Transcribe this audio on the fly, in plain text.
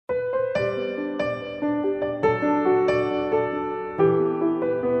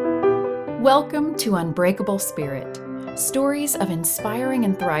Welcome to Unbreakable Spirit, Stories of Inspiring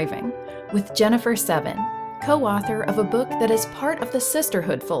and Thriving, with Jennifer Seven, co-author of a book that is part of the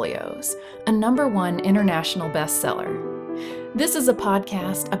Sisterhood Folios, a #1 international bestseller. This is a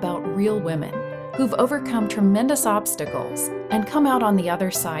podcast about real women who've overcome tremendous obstacles and come out on the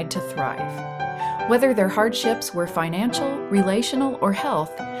other side to thrive. Whether their hardships were financial, relational, or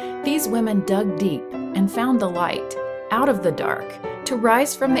health, these women dug deep and found the light, out of the dark, to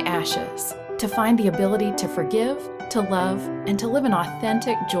rise from the ashes, to find the ability to forgive, to love, and to live an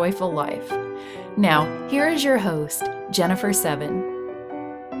authentic, joyful life. Now, here is your host, Jennifer Seven.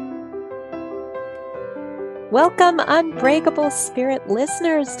 Welcome, Unbreakable Spirit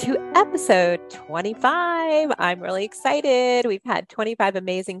listeners, to episode 25. I'm really excited. We've had 25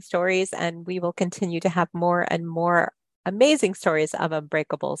 amazing stories, and we will continue to have more and more amazing stories of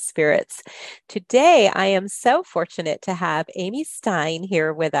unbreakable spirits. Today, I am so fortunate to have Amy Stein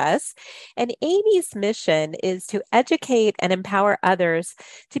here with us. And Amy's mission is to educate and empower others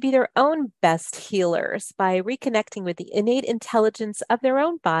to be their own best healers by reconnecting with the innate intelligence of their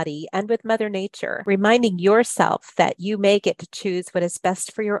own body and with Mother Nature, reminding yourself that you may get to choose what is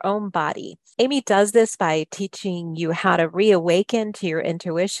best for your own body. Amy does this by teaching you how to reawaken to your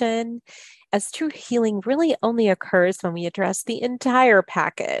intuition, as true healing really only occurs when we address the entire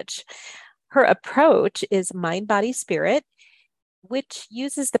package. Her approach is mind, body, spirit, which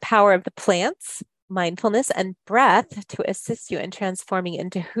uses the power of the plants, mindfulness, and breath to assist you in transforming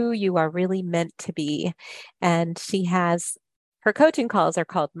into who you are really meant to be. And her coaching calls are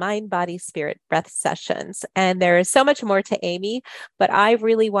called Mind, Body, Spirit Breath Sessions. And there is so much more to Amy, but I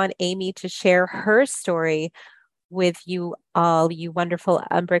really want Amy to share her story with you all, you wonderful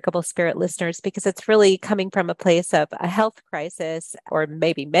Unbreakable Spirit listeners, because it's really coming from a place of a health crisis, or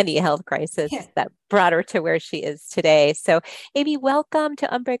maybe many health crises, that brought her to where she is today. So Amy, welcome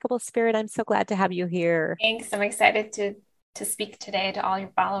to Unbreakable Spirit. I'm so glad to have you here. Thanks. I'm excited to speak today to all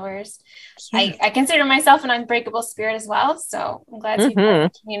your followers. Yeah. I consider myself an unbreakable spirit as well. So I'm glad to be part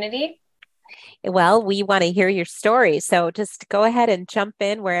of the community. Well, we want to hear your story. So just go ahead and jump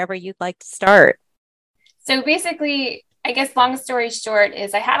in wherever you'd like to start. So basically, I guess long story short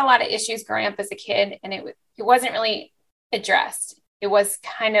is I had a lot of issues growing up as a kid, and it wasn't really addressed. It was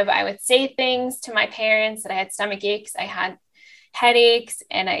kind of, I would say things to my parents that I had stomach aches, I had headaches,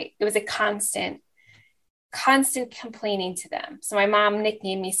 and it was a constant complaining to them. So my mom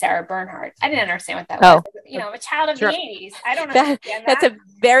nicknamed me Sarah Bernhardt. I didn't understand what that was. I'm a child of the 80s. I don't understand that. That's a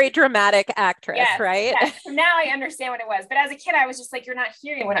very dramatic actress, right? Yes. So now I understand what it was. But as a kid, I was just like, you're not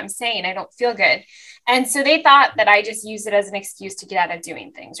hearing what I'm saying. I don't feel good. And so they thought that I just used it as an excuse to get out of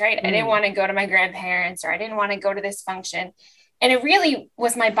doing things, right? I didn't want to go to my grandparents, or I didn't want to go to this function. And it really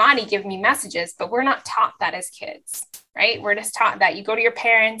was my body giving me messages, but we're not taught that as kids, right? We're just taught that you go to your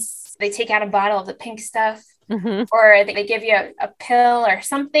parents, they take out a bottle of the pink stuff, or they give you a pill or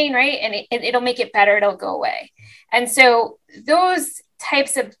something, right? And it'll make it better. It'll go away. And so those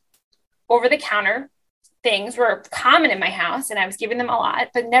types of over-the-counter things were common in my house, and I was giving them a lot,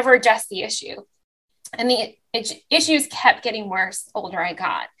 but never addressed the issue. And the issues kept getting worse the older I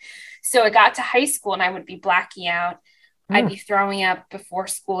got. So it got to high school, and I would be blacking out. I'd be throwing up before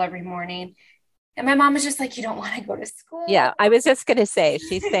school every morning. And my mom was just like, you don't want to go to school. Yeah, I was just going to say,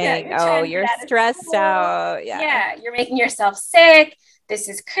 she's saying, you're stressed out. Yeah, you're making yourself sick. This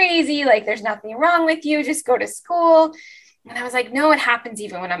is crazy. Like, there's nothing wrong with you. Just go to school. And I was like, no, it happens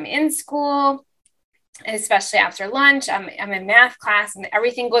even when I'm in school, and especially after lunch. I'm in math class, and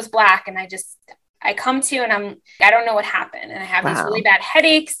everything goes black. And I come to, and I don't know what happened. And I have these really bad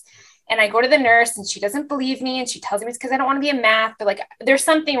headaches. And I go to the nurse, and she doesn't believe me. And she tells me it's because I don't want to be in math, but like, there's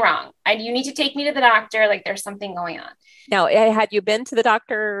something wrong. You need to take me to the doctor. Like, there's something going on. Now, had you been to the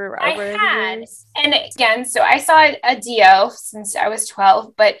doctor over the years? And again, so I saw a DO since I was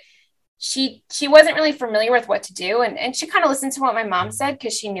 12, but she wasn't really familiar with what to do. And she kind of listened to what my mom said,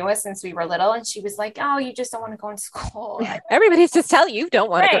 because she knew us since we were little. And she was like, oh, you just don't want to go to school. Everybody's just telling you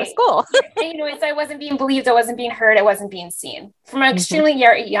don't want to go to school. And, so I wasn't being believed. I wasn't being heard. I wasn't being seen from an extremely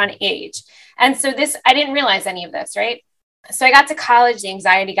young age. And so I didn't realize any of this, right? So I got to college, the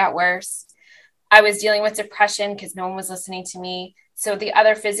anxiety got worse. I was dealing with depression because no one was listening to me. So the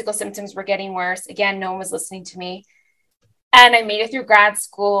other physical symptoms were getting worse. Again, no one was listening to me. And I made it through grad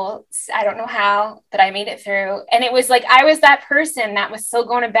school. I don't know how, but I made it through. And it was like, I was that person that was still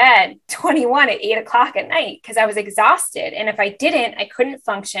going to bed 21 at 8:00 at night because I was exhausted. And if I didn't, I couldn't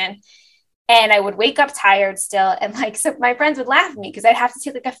function. And I would wake up tired still. And so my friends would laugh at me because I'd have to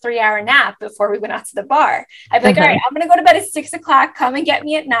take like a 3-hour nap before we went out to the bar. I'd be like, all right, I'm going to go to bed at 6:00, come and get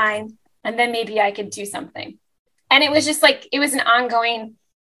me at 9. And then maybe I could do something. And it was just like, it was an ongoing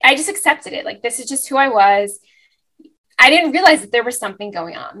I just accepted it. Like, this is just who I was. I didn't realize that there was something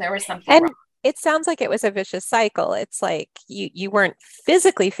going on. There was something wrong. It sounds like it was a vicious cycle. It's like you weren't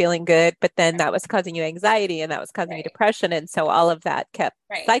physically feeling good, but then that was causing you anxiety and that was causing you depression. And so all of that kept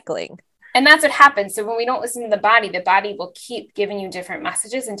cycling. And that's what happens. So when we don't listen to the body will keep giving you different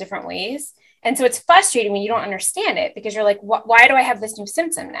messages in different ways. And so it's frustrating when you don't understand it, because you're like, why do I have this new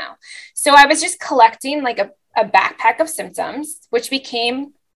symptom now? So I was just collecting like a backpack of symptoms, which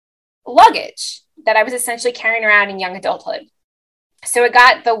became luggage that I was essentially carrying around in young adulthood. So it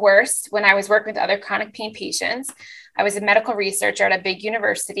got the worst when I was working with other chronic pain patients. I was a medical researcher at a big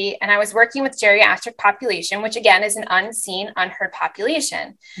university, and I was working with geriatric population, which again is an unseen, unheard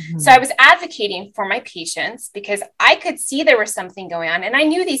population. Mm-hmm. So I was advocating for my patients because I could see there was something going on. And I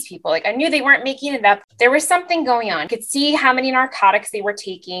knew these people, like I knew they weren't making it up. There was something going on. I could see how many narcotics they were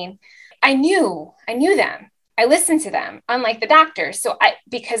taking. I knew them. I listened to them, unlike the doctors. So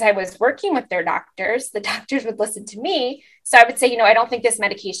because I was working with their doctors, the doctors would listen to me. So I would say, I don't think this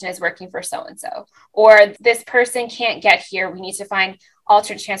medication is working for so-and-so, or this person can't get here. We need to find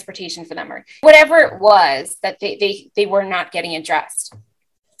alternate transportation for them, or whatever it was that they were not getting addressed.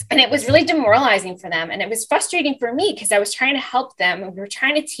 And it was really demoralizing for them. And it was frustrating for me because I was trying to help them, and we were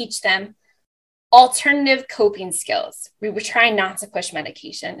trying to teach them alternative coping skills. We were trying not to push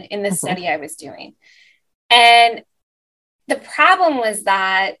medication in the study I was doing. And the problem was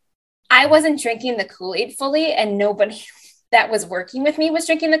that I wasn't drinking the Kool-Aid fully, and nobody that was working with me was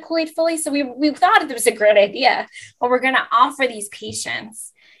drinking the Kool-Aid fully. So we thought it was a great idea, but we're going to offer these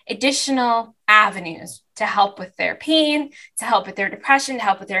patients additional avenues to help with their pain, to help with their depression, to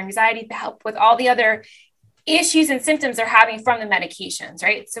help with their anxiety, to help with all the other issues and symptoms they're having from the medications,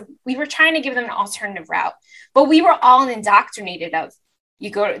 right? So we were trying to give them an alternative route, but we were all indoctrinated of, you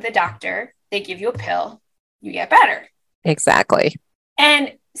go to the doctor, they give you a pill, you get better. Exactly.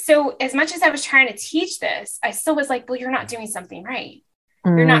 And so as much as I was trying to teach this, I still was like, well, you're not doing something right.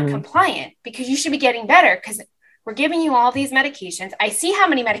 You're not compliant, because you should be getting better, because we're giving you all these medications. I see how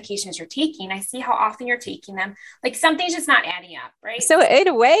many medications you're taking. I see how often you're taking them. Like, something's just not adding up, right? So in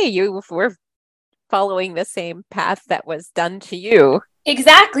a way, you were following the same path that was done to you.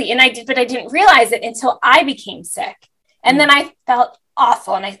 Exactly. But I didn't realize it until I became sick. And then I felt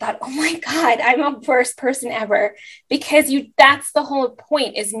awful. And I thought, oh my God, I'm a worst person ever, because that's the whole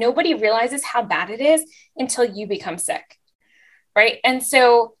point, is nobody realizes how bad it is until you become sick. Right. And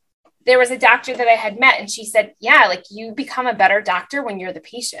so there was a doctor that I had met, and she said, yeah, like, you become a better doctor when you're the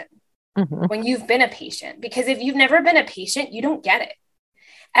patient, when you've been a patient, because if you've never been a patient, you don't get it.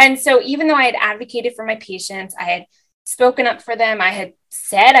 And so even though I had advocated for my patients, I had spoken up for them, I had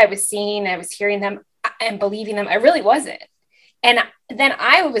said I was hearing them and believing them, I really wasn't. And then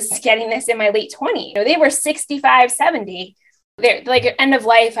I was getting this in my late 20s. They were 65, 70. They're like, end of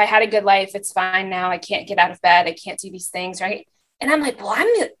life. I had a good life. It's fine now. I can't get out of bed. I can't do these things. Right. And I'm like, well, I'm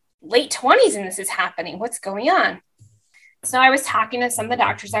in the late 20s and this is happening. What's going on? So I was talking to some of the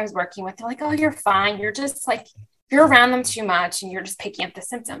doctors I was working with. They're like, oh, you're fine. You're just like, you're around them too much and you're just picking up the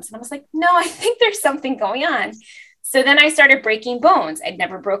symptoms. And I was like, no, I think there's something going on. So then I started breaking bones. I'd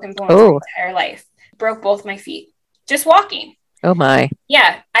never broken bones my entire life. Broke both my feet, just walking. Oh my.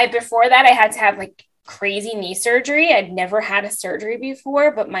 Yeah. Before that, I had to have like crazy knee surgery. I'd never had a surgery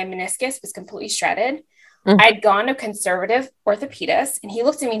before, but my meniscus was completely shredded. I'd gone to a conservative orthopedist, and he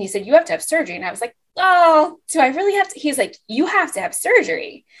looked at me and he said, you have to have surgery. And I was like, oh, do I really have to? He's like, you have to have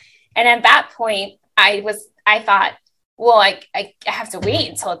surgery. And at that point I thought, well, I have to wait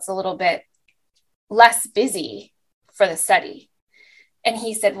until it's a little bit less busy for the study. And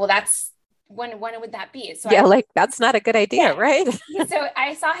he said, well, that's, when would that be? So that's not a good idea, right? So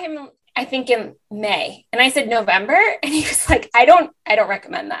I saw him, I think in May, and I said November, and he was like, I don't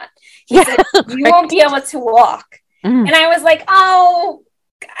recommend that. He said, you won't be able to walk. And I was like, oh,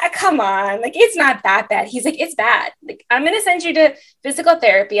 come on. Like, it's not that bad. He's like, it's bad. Like, I'm going to send you to physical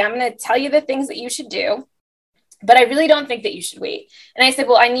therapy. I'm going to tell you the things that you should do, but I really don't think that you should wait. And I said,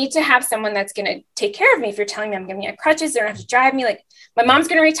 well, I need to have someone that's going to take care of me. If you're telling me I'm going to get crutches, they don't have to drive me. Like, my mom's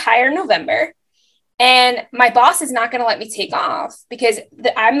going to retire in November, and my boss is not going to let me take off because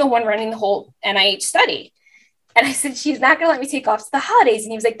I'm the one running the whole NIH study. And I said, she's not going to let me take off to the holidays.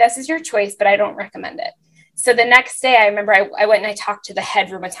 And he was like, this is your choice, but I don't recommend it. So the next day, I remember I went and I talked to the head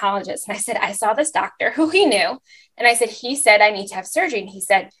rheumatologist, and I said, I saw this doctor who he knew. And I said, he said, I need to have surgery. And he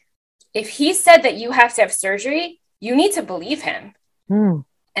said, if he said that you have to have surgery, you need to believe him. And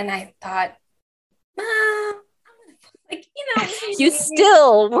I thought, like, you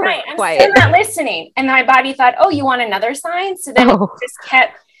still weren't right, I'm quiet. still not listening. And my body thought, oh, you want another sign? So then it just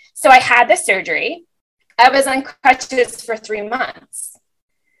so I had the surgery. I was on crutches for 3 months.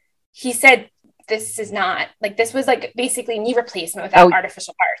 he said, this is not like, this was like basically knee replacement without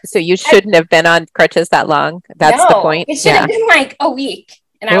artificial parts. So you shouldn't have been on crutches that long. That's the point. It should have been like a week.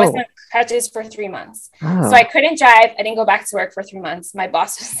 And I was on crutches for 3 months. So I couldn't drive. I didn't go back to work for 3 months. My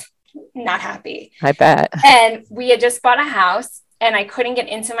boss was not happy. I bet. And we had just bought a house and I couldn't get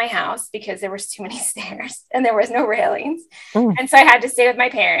into my house because there was too many stairs and there was no railings. And so I had to stay with my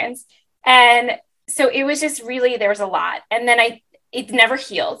parents. And so it was just really, there was a lot. And then it never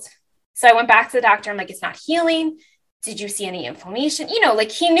healed. So I went back to the doctor. I'm like, it's not healing. Did you see any inflammation? You know, like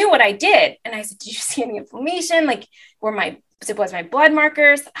he knew what I did. And I said, did you see any inflammation? Like was my blood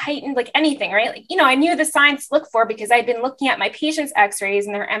markers heightened, like anything, right? Like, you know, I knew the signs to look for because I'd been looking at my patients' x-rays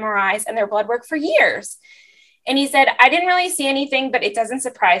and their MRIs and their blood work for years. And he said, I didn't really see anything, but it doesn't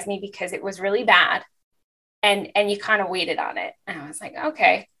surprise me because it was really bad. And you kind of waited on it. And I was like,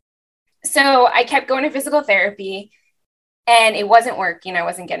 okay. So I kept going to physical therapy and it wasn't working. I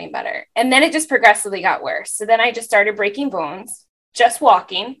wasn't getting better. And then it just progressively got worse. So then I just started breaking bones, just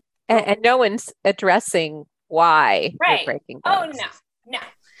walking. And no one's addressing why you're breaking bones. Oh, no.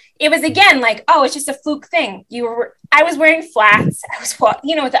 It was again like, oh, it's just a fluke thing. I was wearing flats.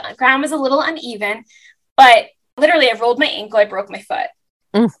 The ground was a little uneven, but literally I rolled my ankle. I broke my foot.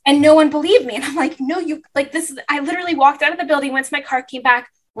 And no one believed me. And I'm like, no, I literally walked out of the building, went to my car, came back,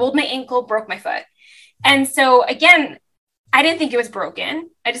 rolled my ankle, broke my foot. And so again, I didn't think it was broken.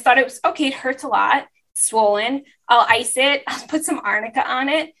 I just thought it was okay. It hurts a lot, swollen. I'll ice it. I'll put some arnica on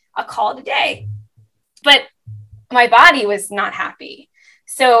it. I'll call it a day. But my body was not happy.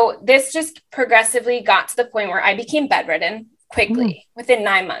 So this just progressively got to the point where I became bedridden quickly within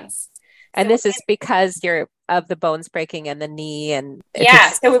 9 months. And this is because you're of the bones breaking and the knee and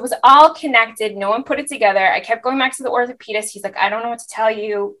so it was all connected. No one put it together. I kept going back to the orthopedist. He's like, I don't know what to tell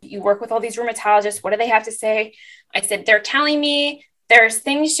you. You work with all these rheumatologists. What do they have to say? I said, they're telling me there's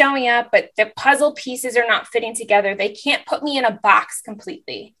things showing up, but the puzzle pieces are not fitting together. They can't put me in a box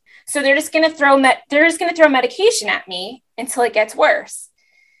completely. So they're just going to throw medication at me until it gets worse.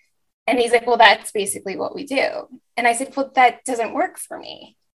 And he's like, well, that's basically what we do. And I said, well, that doesn't work for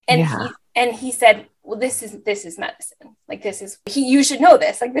me. And he said, well, this is medicine. Like, you should know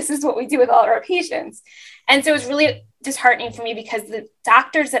this. Like, this is what we do with all our patients. And so it was really disheartening for me because the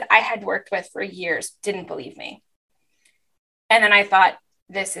doctors that I had worked with for years didn't believe me. And then I thought,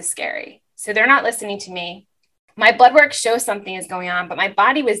 this is scary. So they're not listening to me. My blood work shows something is going on, but my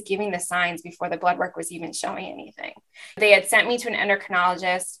body was giving the signs before the blood work was even showing anything. They had sent me to an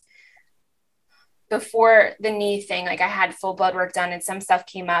endocrinologist before the knee thing. Like, I had full blood work done and some stuff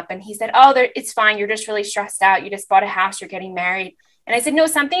came up and he said, oh, it's fine. You're just really stressed out. You just bought a house. You're getting married. And I said, no,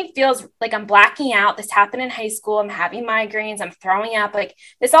 something feels like I'm blacking out. This happened in high school. I'm having migraines. I'm throwing up. Like,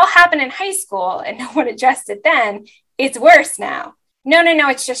 this all happened in high school and no one addressed it then. It's worse now. No,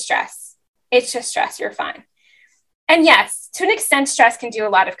 it's just stress. It's just stress. You're fine. And yes, to an extent, stress can do a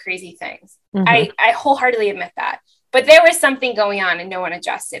lot of crazy things. I wholeheartedly admit that. But there was something going on and no one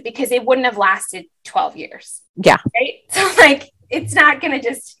addressed it because it wouldn't have lasted 12 years. Yeah. Right. So like, it's not going to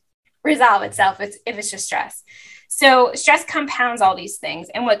just resolve itself if it's just stress. So stress compounds all these things.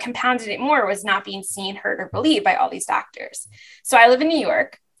 And what compounded it more was not being seen, heard, or believed by all these doctors. So I live in New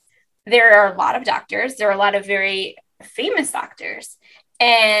York. There are a lot of doctors. There are a lot of very famous doctors.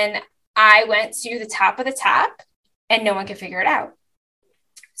 And I went to the top of the tap and no one could figure it out.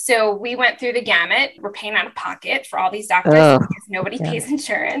 So we went through the gamut. We're paying out of pocket for all these doctors because nobody pays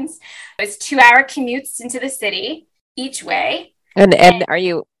insurance. It's 2-hour commutes into the city each way. And are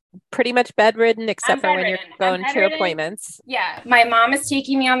you pretty much bedridden except for when you're going to appointments? Yeah. My mom is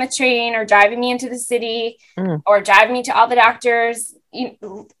taking me on the train or driving me into the city or driving me to all the doctors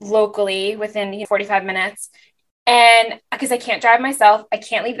locally within 45 minutes. And because I can't drive myself, I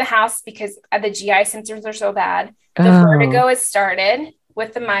can't leave the house because the GI symptoms are so bad. The vertigo has started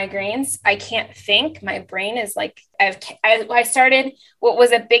with the migraines. I can't think. My brain is like, I started, what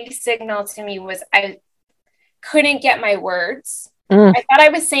was a big signal to me was I couldn't get my words. I thought I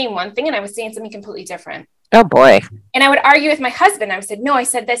was saying one thing and I was saying something completely different. Oh boy. And I would argue with my husband. I would say, no, I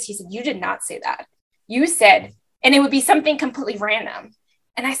said this. He said, you did not say that. You said, and it would be something completely random.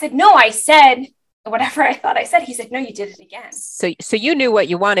 And I said, no, I said whatever I thought I said. He said, no, you did it again. So you knew what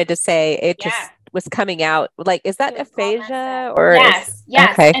you wanted to say. It just was coming out. Like, is that aphasia or? Yes.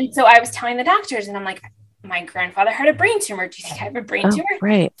 Okay. And so I was telling the doctors and I'm like, my grandfather had a brain tumor. Do you think I have a brain tumor?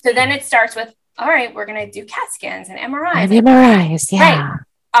 Right. So then it starts with, all right, we're going to do CAT scans and MRIs. And MRIs, yeah. Right.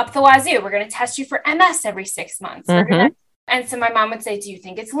 Up the wazoo. We're going to test you for MS every 6 months. And so my mom would say, do you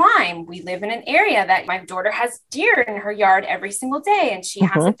think it's Lyme? We live in an area that my daughter has deer in her yard every single day. And she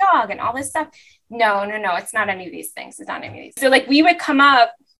has a dog and all this stuff. No. It's not any of these things. It's not any of these. So like we would come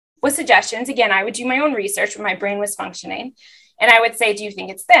up with suggestions. Again, I would do my own research when my brain was functioning. And I would say, do you think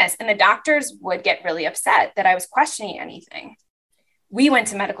it's this? And the doctors would get really upset that I was questioning anything. We went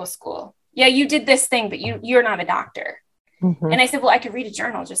to medical school. Yeah, you did this thing, but you're not a doctor. Mm-hmm. And I said, well, I could read a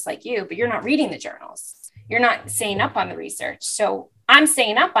journal just like you, but you're not reading the journals. You're not staying up on the research. So I'm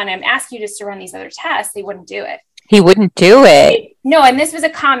staying up on it. I'm asking you just to run these other tests. They wouldn't do it. He wouldn't do it. No. And this was a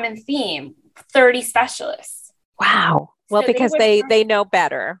common theme, 30 specialists. Wow. Well, So because they know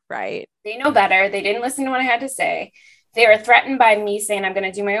better, right? They know better. They didn't listen to what I had to say. They were threatened by me saying, I'm going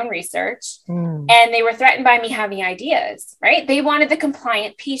to do my own research. And they were threatened by me having ideas, right? They wanted the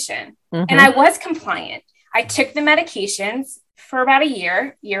compliant patient. Mm-hmm. And I was compliant. I took the medications for about a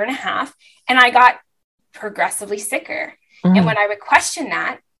year and a half, and I got progressively sicker. Mm-hmm. And when I would question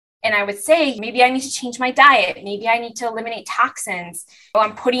that, and I would say, maybe I need to change my diet. Maybe I need to eliminate toxins. Oh,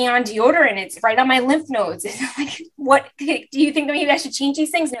 I'm putting on deodorant. It's right on my lymph nodes. Like, what do you think that maybe I should change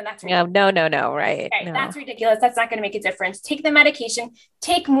these things? No, that's ridiculous. No. Right. Okay, no. That's ridiculous. That's not going to make a difference. Take the medication,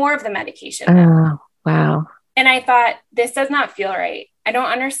 take more of the medication. Oh, wow. And I thought, this does not feel right. I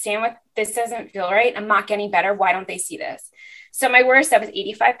don't understand what this doesn't feel right. I'm not getting better. Why don't they see this? So my worst, I was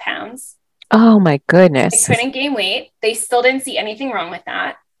 85 pounds. Oh my goodness. I couldn't gain weight. They still didn't see anything wrong with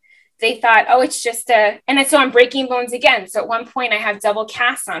that. They thought, oh, it's just so I'm breaking bones again. So at one point I have double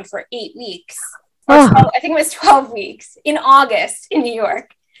casts on for 8 weeks. Or 12, I think it was 12 weeks in August in New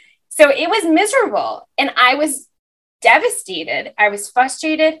York. So it was miserable. And I was devastated. I was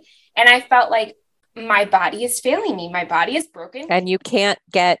frustrated. And I felt like my body is failing me. My body is broken. And you can't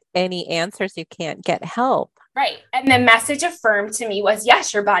get any answers. You can't get help. Right. And the message affirmed to me was,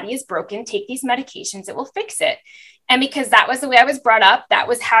 yes, your body is broken. Take these medications. It will fix it. And because that was the way I was brought up, that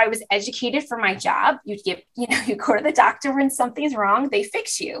was how I was educated for my job. You go to the doctor when something's wrong, they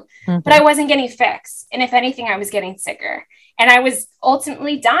fix you. Mm-hmm. But I wasn't getting fixed. And if anything, I was getting sicker. And I was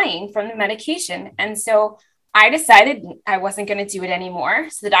ultimately dying from the medication. And so I decided I wasn't going to do it anymore.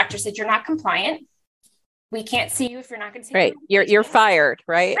 So the doctor said, you're not compliant. We can't see you if you're not going to take Right. You're fired,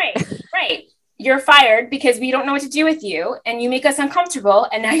 right? Right. You're fired because we don't know what to do with you. And you make us uncomfortable.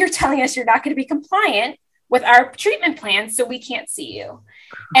 And now you're telling us you're not going to be compliant with our treatment plan, so we can't see you.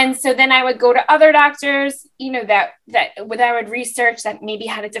 And so then I would go to other doctors, that I would research that maybe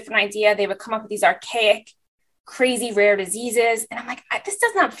had a different idea. They would come up with these archaic, crazy, rare diseases. And I'm like, this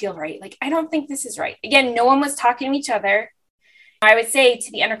does not feel right. Like, I don't think this is right. Again, no one was talking to each other. I would say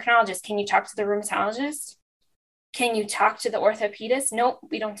to the endocrinologist, can you talk to the rheumatologist? Can you talk to the orthopedist? Nope,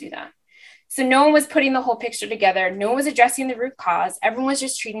 we don't do that. So no one was putting the whole picture together. No one was addressing the root cause. Everyone was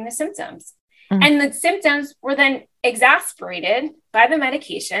just treating the symptoms. Mm-hmm. And the symptoms were then exacerbated by the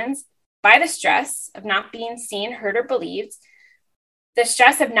medications, by the stress of not being seen, heard, or believed, the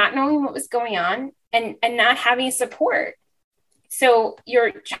stress of not knowing what was going on and not having support. So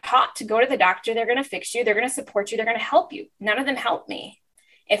you're taught to go to the doctor. They're going to fix you. They're going to support you. They're going to help you. None of them helped me.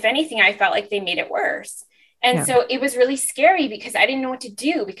 If anything, I felt like they made it worse. And so it was really scary because I didn't know what to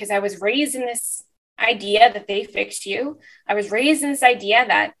do because I was raised in this idea that they fix you. I was raised in this idea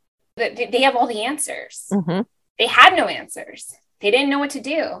that they have all the answers. Mm-hmm. They had no answers. They didn't know what to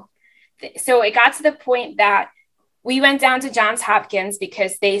do. So it got to the point that we went down to Johns Hopkins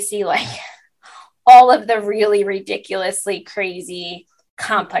because they see like all of the really ridiculously crazy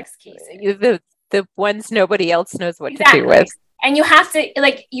complex cases. The ones nobody else knows what to do with. And you have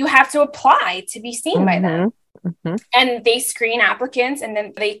to apply to be seen by them. Mm-hmm. And they screen applicants and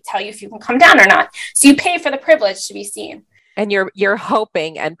then they tell you if you can come down or not. So you pay for the privilege to be seen. And you're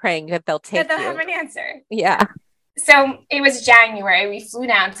hoping and praying that they'll take that they'll have an answer. Yeah. So it was January. We flew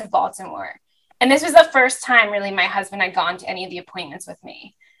down to Baltimore. And this was the first time really my husband had gone to any of the appointments with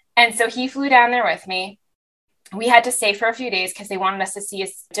me. And so he flew down there with me. We had to stay for a few days because they wanted us to see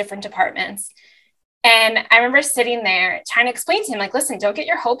different departments. And I remember sitting there trying to explain to him, like, listen, don't get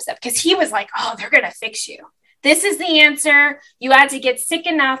your hopes up. Because he was like, oh, they're going to fix you. This is the answer. You had to get sick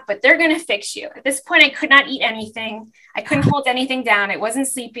enough, but they're going to fix you. At this point, I could not eat anything. I couldn't hold anything down. I wasn't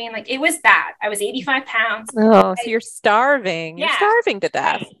sleeping. Like, it was bad. I was 85 pounds. Oh, so you're starving. Yeah. You're starving to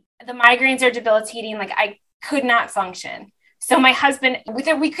death. The migraines are debilitating. Like, I could not function. So my husband,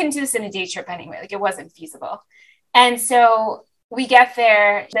 we couldn't do this in a day trip anyway. Like, it wasn't feasible. And so we get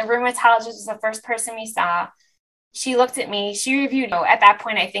there. The rheumatologist was the first person we saw. She looked at me. She reviewed. At that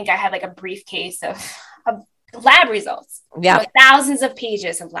point, I think I had like a briefcase of lab results. Yeah. Thousands of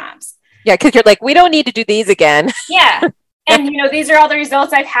pages of labs. Yeah. Cause you're like, we don't need to do these again. Yeah. And these are all the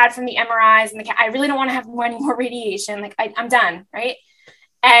results I've had from the MRIs and I really don't want to have any more radiation. Like I'm done. Right.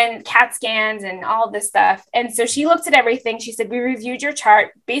 And CAT scans and all this stuff. And so she looked at everything. She said, we reviewed your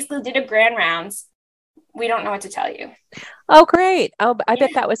chart, basically did a grand rounds, we don't know what to tell you. Oh, great. Oh, I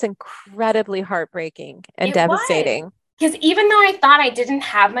bet Yeah. that was incredibly heartbreaking and It was. devastating. Because even though I thought I didn't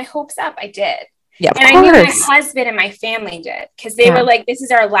have my hopes up, I did. Yeah, of And I knew my course. husband and my family did, because they were Yeah. like, this is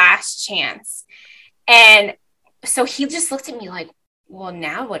our last chance. And so he just looked at me like, well,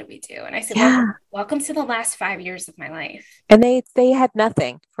 now what do we do? And I said, well, Yeah. welcome to the last 5 years of my life. And they had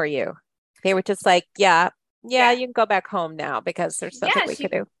nothing for you. They were just like, yeah, Yeah. you can go back home now because there's nothing Yeah. we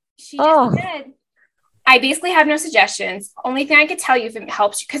could do. She just Oh, said, I basically have no suggestions. Only thing I could tell you if it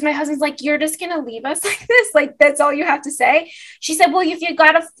helps you, because my husband's like, you're just going to leave us like this? Like, that's all you have to say? She said, well, if you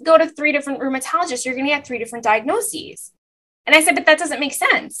got to go to 3 different rheumatologists, you're going to get 3 different diagnoses. And I said, but that doesn't make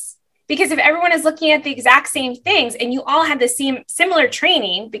sense. Because if everyone is looking at the exact same things and you all had the same similar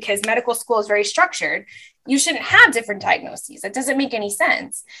training, because medical school is very structured, you shouldn't have different diagnoses. That doesn't make any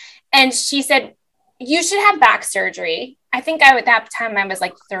sense. And she said, you should have back surgery. I think at that time I was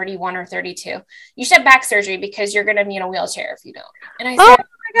like 31 or 32. You should have back surgery because you're going to be in a wheelchair if you don't. And I oh said,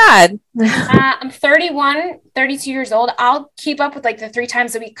 my God. I'm 31, 32 years old. I'll keep up with like the 3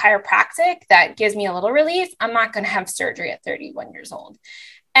 times a week chiropractic. That gives me a little relief. I'm not going to have surgery at 31 years old.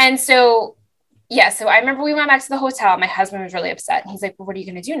 And so, yeah, so I remember we went back to the hotel. My husband was really upset. And he's like, well, what are you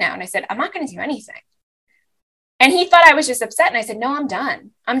going to do now? And I said, I'm not going to do anything. And he thought I was just upset. And I said, no, I'm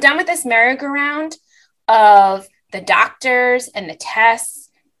done. I'm done with this merry-go-round of the doctors and the tests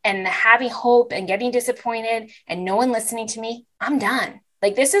and the having hope and getting disappointed and no one listening to me. I'm done.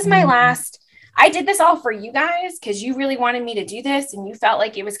 Like, this is my last. I did this all for you guys because you really wanted me to do this and you felt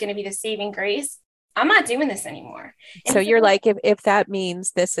like it was going to be the saving grace. I'm not doing this anymore. So you're like, if that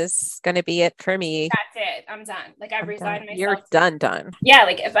means this is going to be it for me, that's it. I'm done. Like, I've resigned myself. You're done. Yeah.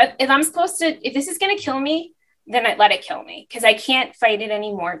 Like, if I'm supposed to, if this is going to kill me, then I let it kill me because I can't fight it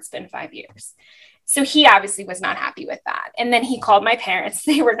anymore. It's been 5 years. So he obviously was not happy with that. And then he called my parents.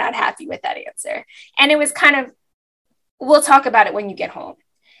 They were not happy with that answer. And it was kind of, we'll talk about it when you get home.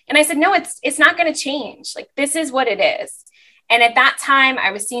 And I said, no, it's not going to change. Like, this is what it is. And at that time,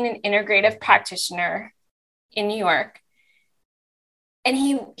 I was seeing an integrative practitioner in New York. And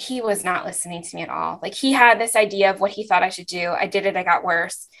he was not listening to me at all. Like, he had this idea of what he thought I should do. I did it. I got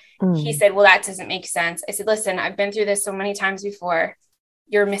worse. He said, well, that doesn't make sense. I said, listen, I've been through this so many times before.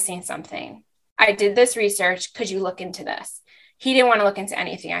 You're missing something. I did this research. Could you look into this? He didn't want to look into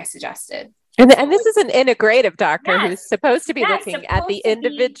anything I suggested. And this is an integrative doctor who's supposed to be looking at the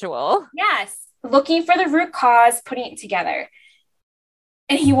individual. Yes. Looking for the root cause, putting it together.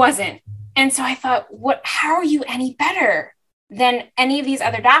 And he wasn't. And so I thought, how are you any better than any of these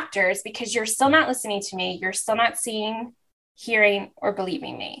other doctors? Because you're still not listening to me. You're still not seeing, hearing, or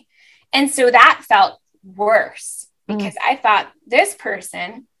believing me. And so that felt worse because I thought this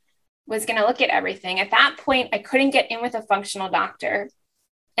person was going to look at everything. At that point, I couldn't get in with a functional doctor.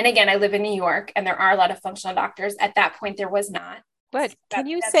 And again, I live in New York and there are a lot of functional doctors. At that point, there was not. But can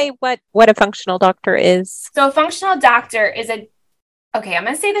you say what a functional doctor is? So a functional doctor is okay, I'm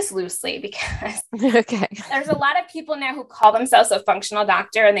going to say this loosely because there's a lot of people now who call themselves a functional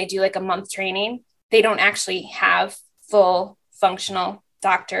doctor and they do like a month training. They don't actually have full functional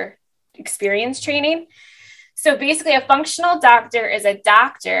doctor experience training. So basically, a functional doctor is a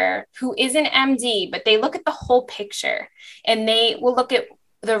doctor who is an MD, but they look at the whole picture and they will look at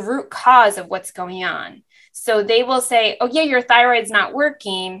the root cause of what's going on. So they will say, oh, yeah, your thyroid's not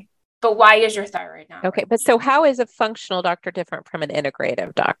working, but why is your thyroid not working? But so how is a functional doctor different from an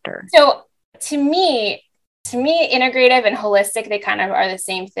integrative doctor? So to me, integrative and holistic, they kind of are the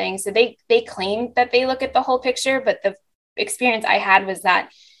same thing. So they claim that they look at the whole picture, but the experience I had was that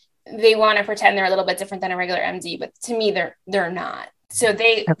they want to pretend they're a little bit different than a regular MD, but to me, they're not. So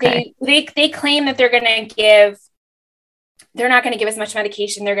they claim that they're not going to give as much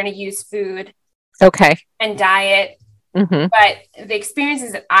medication. They're going to use food. And diet. But the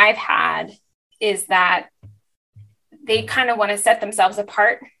experiences that I've had is that they kind of want to set themselves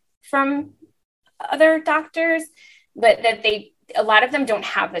apart from other doctors, but that a lot of them don't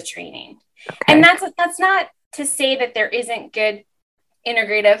have the training. And that's not to say that there isn't good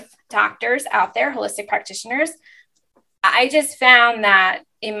integrative doctors out there, holistic practitioners. I just found that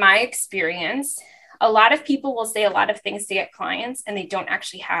in my experience, a lot of people will say a lot of things to get clients and they don't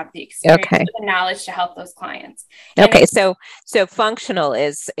actually have the experience or the knowledge to help those clients. So functional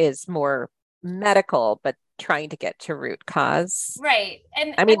is more medical, but trying to get to root cause. Right.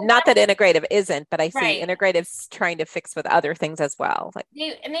 And I mean, not that integrative isn't, but I see integratives trying to fix with other things as well.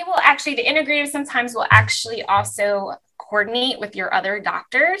 They will actually, the integrative sometimes will actually also coordinate with your other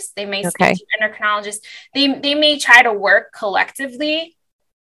doctors. They may speak to endocrinologists. They may try to work collectively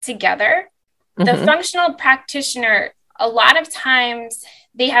together. The functional practitioner, a lot of times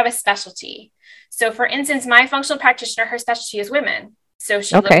they have a specialty. So for instance, my functional practitioner, her specialty is women. So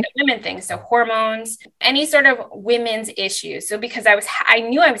she looked at women things. So hormones, any sort of women's issues. So because I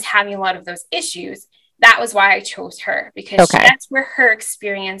knew I was having a lot of those issues, that was why I chose her, because that's where her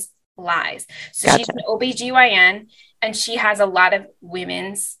experience lies. So she's an OBGYN and she has a lot of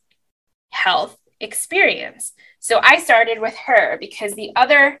women's health experience. So I started with her because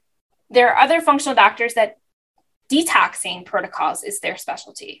there are other functional doctors that detoxing protocols is their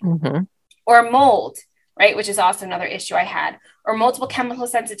specialty, or mold, right? Which is also another issue I had, or multiple chemical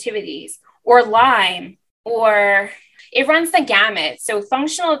sensitivities, or Lyme, or it runs the gamut. So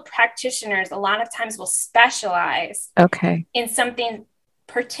functional practitioners a lot of times will specialize in something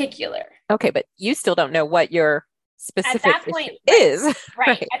particular. Okay, but you still don't know what your specific at that point is.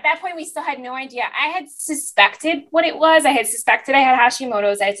 Right. At that point, we still had no idea. I had suspected what it was. I had suspected I had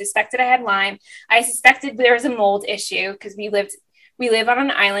Hashimoto's. I had suspected I had Lyme. I suspected there was a mold issue because we live on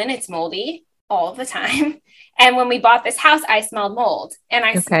an island. It's moldy all of the time. And when we bought this house, I smelled mold, and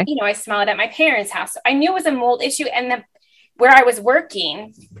I smelled it at my parents' house. So I knew it was a mold issue. And where I was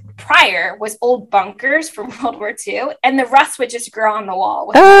working prior was old bunkers from World War II, and the rust would just grow on the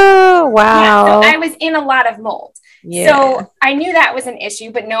wall. Oh, wow. Yeah, so I was in a lot of mold. Yeah. So I knew that was an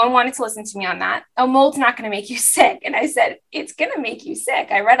issue, but no one wanted to listen to me on that. Oh, mold's not going to make you sick. And I said, it's going to make you sick.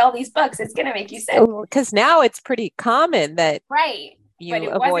 I read all these books. It's going to make you sick. Because now it's pretty common that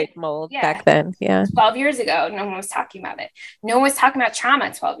you avoid mold back then. Yeah. 12 years ago, no one was talking about it. No one was talking about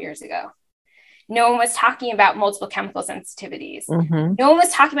trauma 12 years ago. No one was talking about multiple chemical sensitivities. No one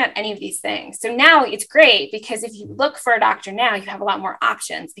was talking about any of these things. So now it's great because if you look for a doctor now, you have a lot more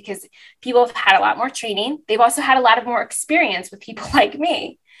options because people have had a lot more training. They've also had a lot of more experience with people like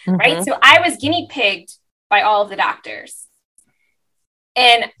me, right? So I was guinea pigged by all of the doctors.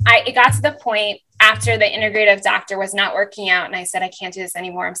 And it got to the point after the integrative doctor was not working out. And I said, I can't do this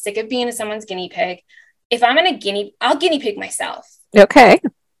anymore. I'm sick of being someone's guinea pig. If I'm going to I'll guinea pig myself. Okay.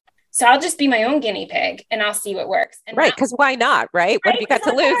 So I'll just be my own guinea pig and I'll see what works. And right. Because why not? Right. What have you got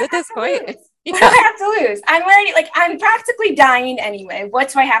to lose at this point? What do I have to lose? I'm practically dying anyway. What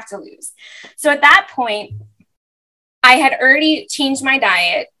do I have to lose? So at that point, I had already changed my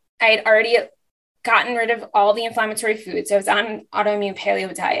diet. I had already gotten rid of all the inflammatory foods. I was on an autoimmune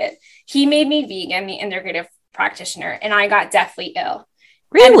paleo diet. He made me vegan, the integrative practitioner, and I got deathly ill.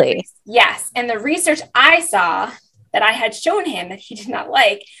 Really? Yes. And the research I saw that I had shown him that he did not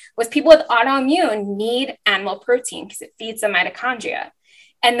like was people with autoimmune need animal protein because it feeds the mitochondria.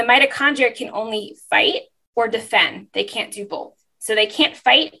 And the mitochondria can only fight or defend. They can't do both. So they can't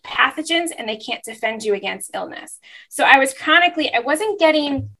fight pathogens and they can't defend you against illness. So I wasn't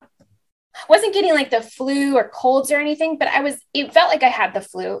getting like the flu or colds or anything, but it felt like I had the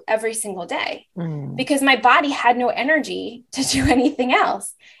flu every single day because my body had no energy to do anything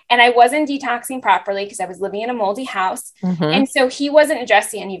else. And I wasn't detoxing properly because I was living in a moldy house. And so he wasn't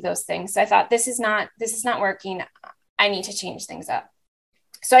addressing any of those things. So I thought, this is not working. I need to change things up.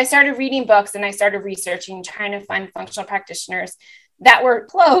 So I started reading books and I started researching, trying to find functional practitioners that were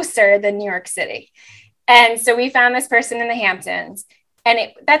closer than New York City. And so we found this person in the Hamptons.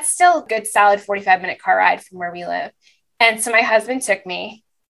 And that's still a good solid 45-minute car ride from where we live. And so my husband took me,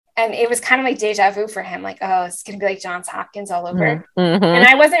 and it was kind of like deja vu for him. Like, oh, it's going to be like Johns Hopkins all over. And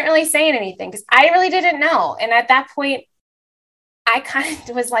I wasn't really saying anything because I really didn't know. And at that point, I kind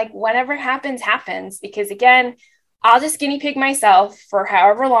of was like, whatever happens, happens. Because again, I'll just guinea pig myself for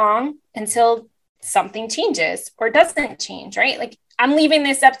however long until something changes or doesn't change, right? Like I'm leaving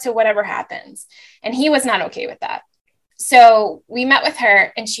this up to whatever happens. And he was not okay with that. So we met with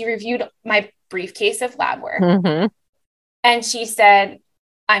her and she reviewed my briefcase of lab work. And she said,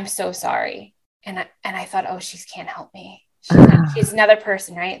 I'm so sorry. And I thought, oh, she can't help me. She's another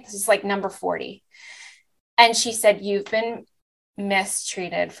person, right? This is like number 40. And she said, you've been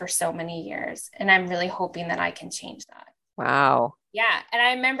mistreated for so many years. And I'm really hoping that I can change that. Wow. Yeah. And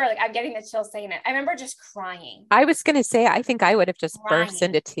I remember I'm getting the chills saying it. I remember just crying. I was going to say, I think I would have just burst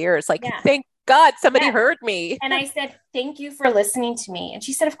into tears. Like, thank God somebody heard me. And I said, thank you for listening to me. And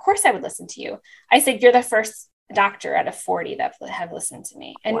she said, of course I would listen to you. I said, you're the first doctor out of 40 that have listened to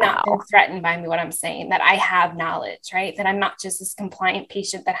me and not been threatened by me, what I'm saying, that I have knowledge, right? That I'm not just this compliant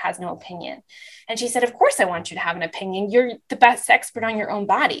patient that has no opinion. And she said, of course I want you to have an opinion. You're the best expert on your own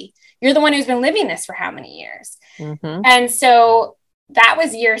body. You're the one who's been living this for how many years? And so that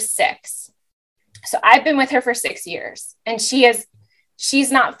was year 6. So I've been with her for 6 years and she's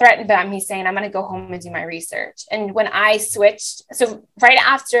not threatened by me saying, I'm going to go home and do my research. And when I switched, so right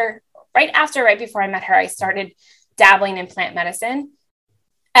before I met her, I started dabbling in plant medicine.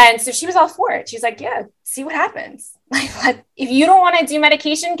 And so she was all for it. She's like, yeah, see what happens. Like, if you don't want to do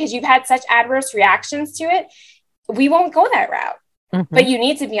medication because you've had such adverse reactions to it, we won't go that route. But you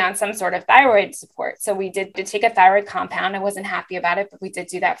need to be on some sort of thyroid support. So we did take a thyroid compound. I wasn't happy about it, but we did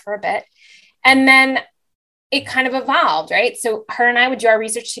do that for a bit. And then it kind of evolved, right? So her and I would do our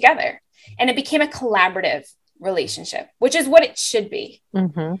research together, and it became a collaborative relationship, which is what it should be.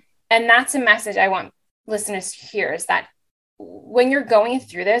 And that's a message I want listeners to hear, is that when you're going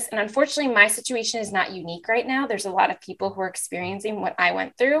through this, and unfortunately my situation is not unique right now, there's a lot of people who are experiencing what I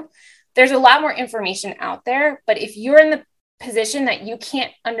went through. There's a lot more information out there, but if you're in the position that you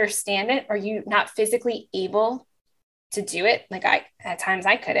can't understand it, or you're not physically able to do it, like at times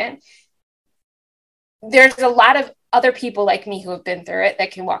I couldn't, there's a lot of other people like me who have been through it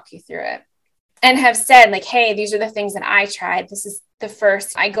that can walk you through it and have said, like, hey, these are the things that I tried. This is the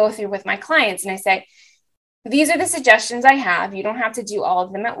first I go through with my clients. And I say, these are the suggestions I have. You don't have to do all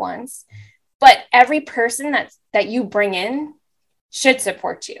of them at once, but every person that you bring in should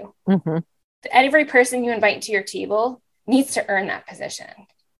support you. Every person you invite to your table needs to earn that position.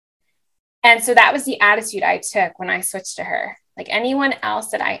 And so that was the attitude I took when I switched to her. Like, anyone else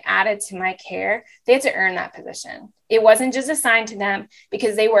that I added to my care, they had to earn that position. It wasn't just assigned to them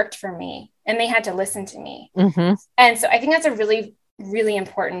because they worked for me and they had to listen to me. And so I think that's a really, really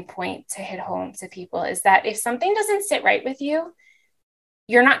important point to hit home to people, is that if something doesn't sit right with you,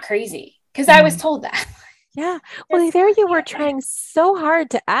 you're not crazy. Because I was told that. Yeah. Well, there you were trying so hard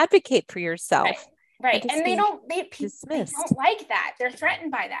to advocate for yourself. Right. And they don't like that. They're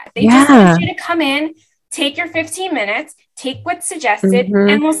threatened by that. They Yeah. just want you to come in, take your 15 minutes, take what's suggested,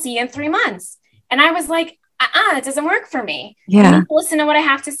 and we'll see you in 3 months. And I was like, it doesn't work for me. Yeah. You need to listen to what I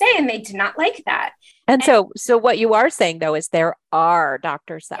have to say. And they did not like that. And so what you are saying, though, is there are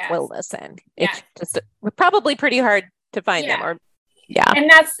doctors that will listen. It's just probably pretty hard to find them. Or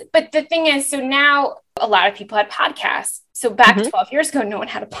but the thing is, so now a lot of people had podcasts. So back 12 years ago, no one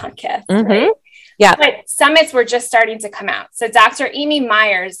had a podcast, right? Yeah. But summits were just starting to come out. So Dr. Amy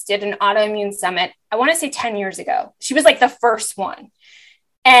Myers did an autoimmune summit, I want to say 10 years ago. She was like the first one.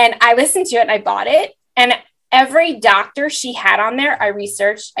 And I listened to it and I bought it. And every doctor she had on there, I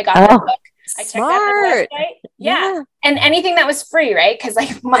researched. I got their book. I checked out their website. Yeah. And anything that was free, right? Because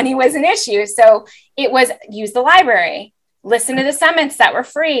like money was an issue. So it was use the library, listen to the summits that were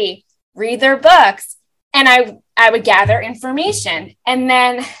free, read their books. And I would gather information. And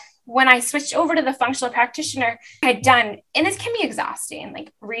then when I switched over to the functional practitioner, I'd done, and this can be exhausting,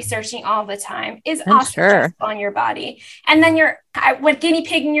 like researching all the time is also stressful on your body. And then what guinea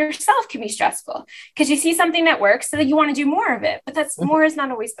pigging yourself can be stressful because you see something that works so that you want to do more of it, but that's more is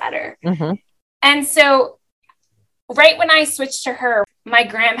not always better. And so right when I switched to her, my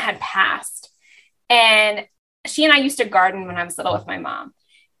gram had passed, and she and I used to garden when I was little with my mom.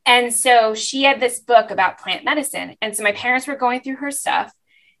 And so she had this book about plant medicine. And so my parents were going through her stuff.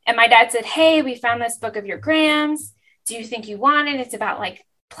 And my dad said, hey, we found this book of your grams. Do you think you want it? It's about like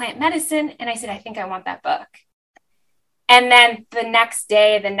plant medicine. And I said, I think I want that book. And then the next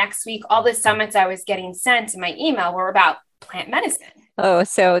day, the next week, all the summits I was getting sent in my email were about plant medicine. Oh,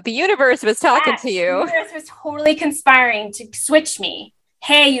 so the universe was talking to you. The universe was totally conspiring to switch me.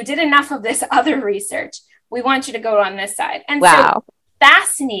 Hey, you did enough of this other research. We want you to go on this side. And so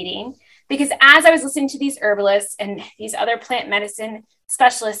fascinating, because as I was listening to these herbalists and these other plant medicine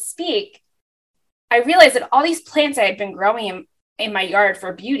specialists speak, I realized that all these plants I had been growing in my yard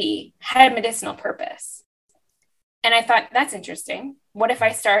for beauty had a medicinal purpose. And I thought, that's interesting. What if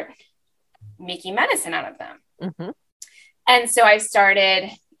I start making medicine out of them? And so I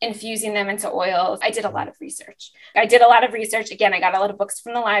started infusing them into oils. I did a lot of research. Again, I got a lot of books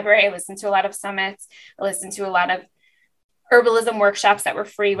from the library. I listened to a lot of summits. I listened to a lot of herbalism workshops that were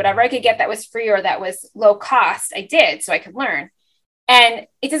free. Whatever I could get that was free or that was low cost, I did so I could learn. And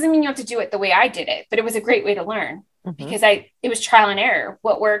it doesn't mean you have to do it the way I did it, but it was a great way to learn because it was trial and error,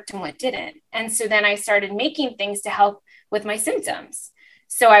 what worked and what didn't. And so then I started making things to help with my symptoms.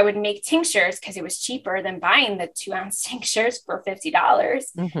 So I would make tinctures because it was cheaper than buying the 2-ounce tinctures for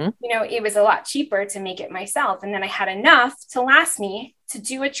 $50. It was a lot cheaper to make it myself. And then I had enough to last me to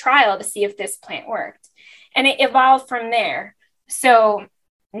do a trial to see if this plant worked. And it evolved from there. So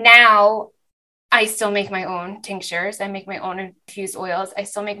now I still make my own tinctures. I make my own infused oils. I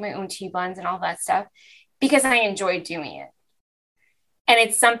still make my own tea blends and all that stuff because I enjoy doing it. And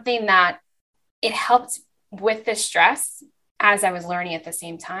it's something that it helped with the stress as I was learning at the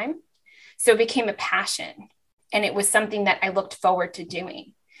same time. So it became a passion, and it was something that I looked forward to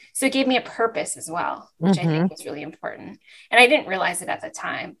doing. So it gave me a purpose as well, which I think was really important. And I didn't realize it at the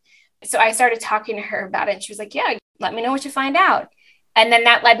time. So I started talking to her about it, and she was like, yeah, let me know what you find out. And then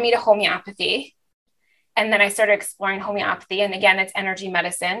that led me to homeopathy. And then I started exploring homeopathy. And again, it's energy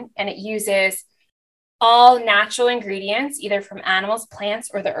medicine, and it uses all natural ingredients, either from animals, plants,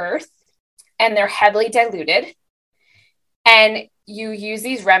 or the earth, and they're heavily diluted. And you use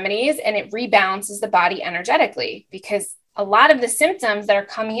these remedies and it rebalances the body energetically, because a lot of the symptoms that are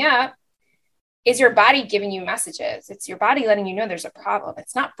coming up is your body giving you messages. It's your body letting you know there's a problem.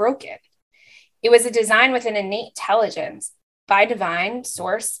 It's not broken. It was a design with an innate intelligence by divine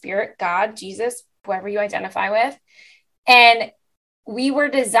source, spirit, God, Jesus, whoever you identify with. And we were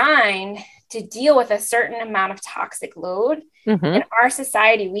designed to deal with a certain amount of toxic load. In our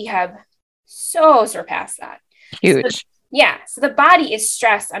society, we have so surpassed that. Huge. So the body is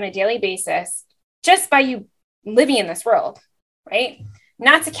stressed on a daily basis just by you living in this world, right?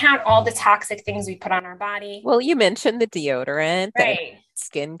 Not to count all the toxic things we put on our body. Well, you mentioned the deodorant, right?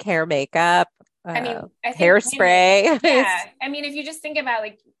 Skincare, makeup, I think hairspray. Yeah. I mean, if you just think about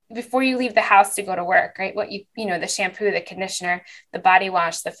like before you leave the house to go to work, right? What you know, the shampoo, the conditioner, the body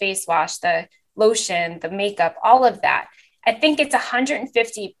wash, the face wash, the lotion, the makeup, all of that. I think it's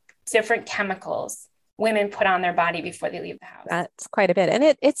 150 different chemicals women put on their body before they leave the house. That's quite a bit.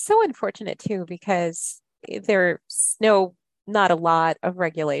 And it's so unfortunate too, because there's not a lot of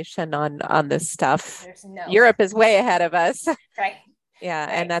regulation on this stuff. Europe is way ahead of us. Right. Yeah.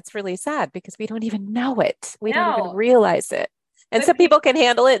 Right. And that's really sad because we don't even know it. We don't even realize it. And some people can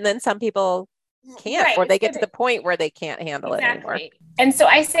handle it, and then some people can't, or they get to the point where they can't handle it anymore. And so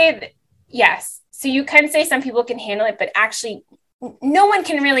I say that, yes. So you can say some people can handle it, but actually no one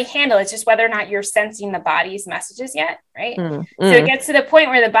can really handle it. It's just whether or not you're sensing the body's messages yet. Right. So it gets to the point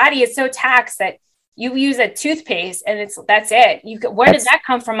where the body is so taxed that you use a toothpaste and that's it. Where did that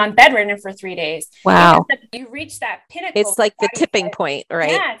come from? I'm bedridden for 3 days. Wow. You reach that pinnacle. It's like the tipping point,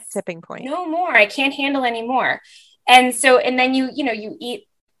 right? Yes. Tipping point. No more. I can't handle anymore. And so, and then you eat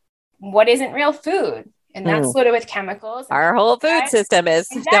what isn't real food, and that's loaded with chemicals. Our whole food system is.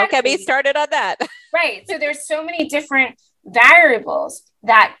 Don't get me started on that. Right. So there's so many different variables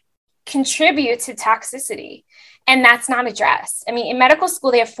that contribute to toxicity, and that's not addressed. I mean, in medical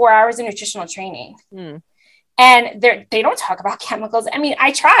school, they have 4 hours of nutritional training. And they don't talk about chemicals. I mean,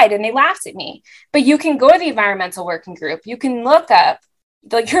 I tried and they laughed at me, but you can go to the environmental working group. You can look up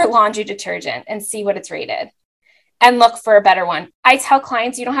your laundry detergent and see what it's rated and look for a better one. I tell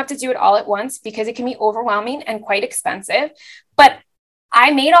clients, you don't have to do it all at once because it can be overwhelming and quite expensive. But I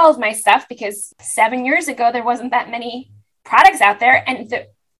made all of my stuff because 7 years ago, there wasn't that many products out there, and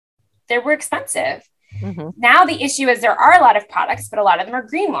they were expensive. Now the issue is there are a lot of products, but a lot of them are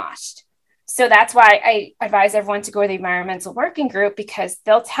greenwashed. So that's why I advise everyone to go to the environmental working group, because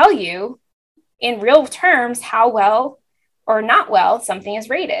they'll tell you in real terms how well or not well something is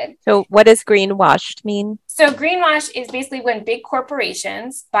rated. So what does greenwashed mean? So greenwash is basically when big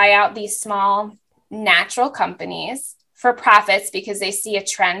corporations buy out these small natural companies for profits because they see a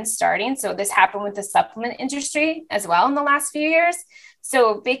trend starting. So this happened with the supplement industry as well in the last few years.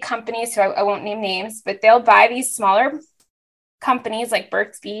 So big companies, who I won't name names, but they'll buy these smaller companies like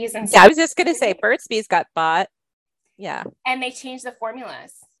Burt's Bees and I was just going to say Burt's Bees got bought. Yeah. And they changed the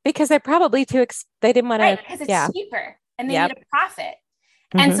formulas. Because they're probably too they didn't want to. Because it's cheaper and they need a profit.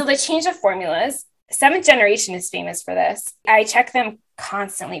 And so they changed the formulas. 7th Generation is famous for this. I check them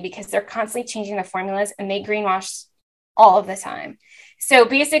constantly because they're constantly changing the formulas and they greenwash all of the time. So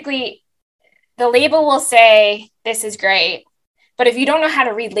basically the label will say, this is great. But if you don't know how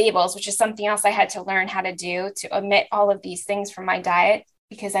to read labels, which is something else I had to learn how to do, to omit all of these things from my diet,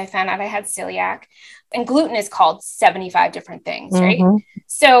 because I found out I had celiac, and gluten is called 75 different things, right?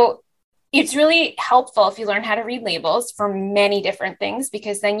 So it's really helpful if you learn how to read labels for many different things,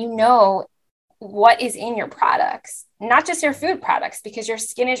 because then you know what is in your products, not just your food products, because your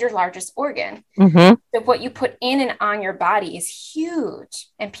skin is your largest organ. So what you put in and on your body is huge.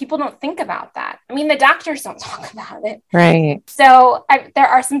 And people don't think about that. I mean, the doctors don't talk about it. Right. So there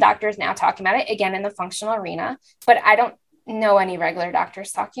are some doctors now talking about it, again, in the functional arena, but I don't know any regular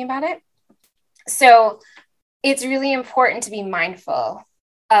doctors talking about it. So it's really important to be mindful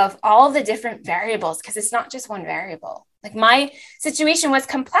of all the different variables, because it's not just one variable. Like my situation was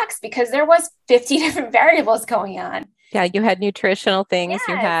complex because there was 50 different variables going on. Yeah, you had nutritional things. Yes.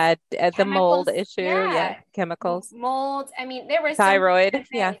 You had the mold issue. Yeah, chemicals. Mold. I mean, there was thyroid.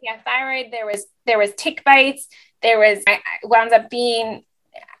 Yeah, thyroid. There was tick bites. I wound up being,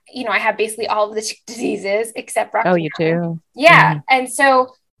 I have basically all of the diseases except Rocky Mountain. Oh, you do? Yeah, and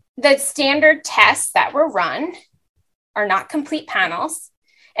so the standard tests that were run are not complete panels,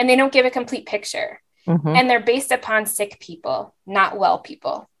 and they don't give a complete picture. And they're based upon sick people, not well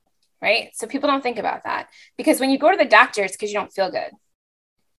people, right? So people don't think about that, because when you go to the doctor, it's because you don't feel good.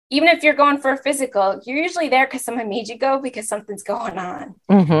 Even if you're going for a physical, you're usually there because someone made you go because something's going on,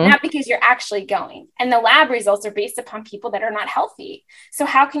 Mm-hmm. not because you're actually going. And the lab results are based upon people that are not healthy. So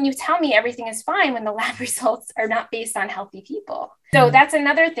how can you tell me everything is fine when the lab results are not based on healthy people? So that's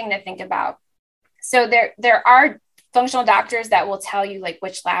another thing to think about. So there are functional doctors that will tell you like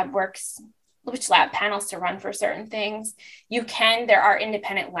which lab panels to run for certain things. There are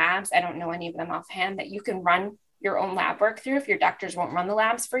independent labs. I don't know any of them offhand that you can run your own lab work through if your doctors won't run the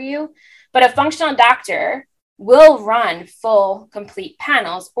labs for you. But a functional doctor will run full, complete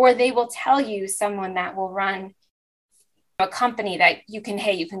panels, or they will tell you someone that will run a company that you can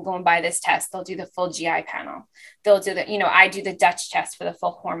go and buy this test. They'll do the full GI panel. They'll do I do the Dutch test for the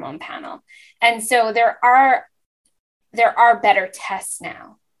full hormone panel. And so there are better tests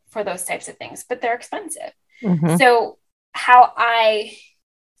now for those types of things, but they're expensive. Mm-hmm. So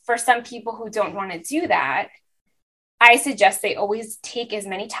for some people who don't want to do that, I suggest they always take as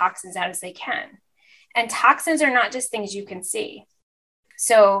many toxins out as they can. And toxins are not just things you can see.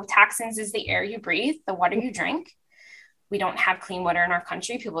 So toxins is the air you breathe, the water you drink. We don't have clean water in our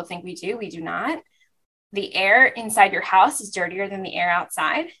country. People think we do. We do not. The air inside your house is dirtier than the air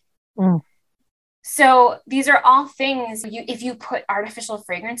outside. Mm. So these are all things, if you put artificial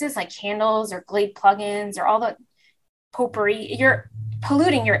fragrances like candles or Glade plugins or all the potpourri, you're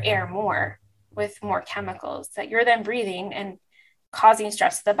polluting your air more with more chemicals that you're then breathing and causing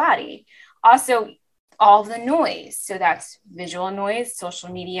stress to the body. Also, all the noise. So that's visual noise, social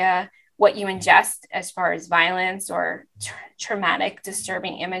media, what you ingest as far as violence or traumatic,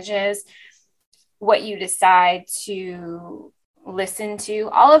 disturbing images, what you decide to listen to,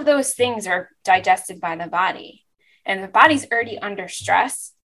 all of those things are digested by the body. And the body's already under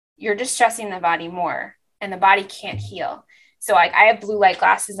stress. You're just stressing the body more and the body can't heal. So I have blue light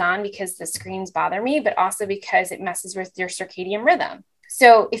glasses on because the screens bother me, but also because it messes with your circadian rhythm.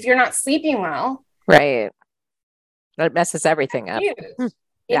 So if you're not sleeping well, right, it messes everything up.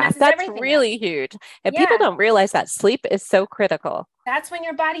 Yeah, that's really huge. And people don't realize that sleep is so critical. That's when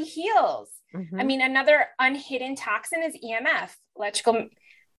your body heals. Mm-hmm. I mean, another unhidden toxin is EMF, electrical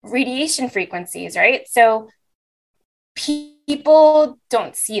radiation frequencies, right? So people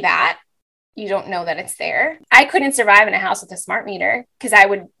don't see that. You don't know that it's there. I couldn't survive in a house with a smart meter because I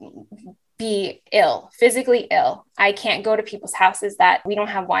would be ill, physically ill. I can't go to people's houses that we don't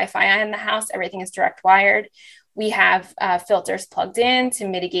have Wi-Fi in the house. Everything is direct wired. We have filters plugged in to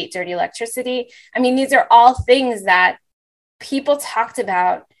mitigate dirty electricity. I mean, these are all things that people talked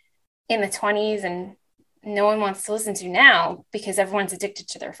about in the 20s and no one wants to listen to now because everyone's addicted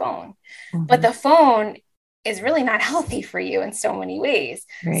to their phone. Mm-hmm. But the phone is really not healthy for you in so many ways.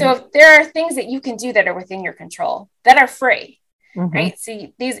 Right. So if there are things that you can do that are within your control that are free, mm-hmm. right? So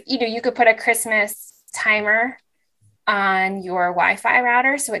you could put a Christmas timer on your Wi-Fi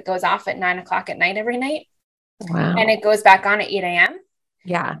router. So it goes off at 9:00 at night every night. Wow. And it goes back on at 8 a.m.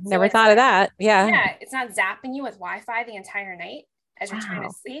 Yeah. Never thought of that. Yeah. Yeah. It's not zapping you with Wi-Fi the entire night as you're trying to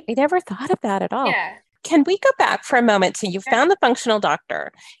sleep. I never thought of that at all. Yeah. Can we go back for a moment to you found the functional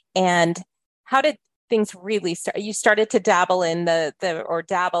doctor and how did things really start? You started to dabble in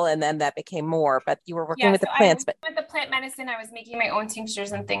dabble and then that became more, but you were working with the plants. With the plant medicine, I was making my own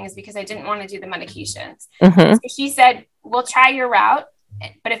tinctures and things because I didn't want to do the medications. Mm-hmm. So she said, we'll try your route,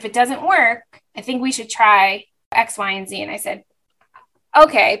 but if it doesn't work, I think we should try X, Y, and Z. And I said,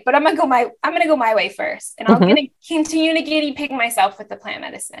 okay, but I'm going to go my way first. And I'm going to continue to guinea pig myself with the plant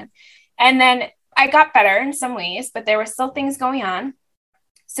medicine. And then I got better in some ways, but there were still things going on.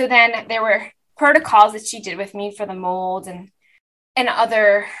 So then there were protocols that she did with me for the mold and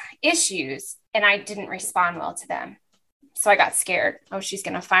other issues. And I didn't respond well to them. So I got scared. Oh, she's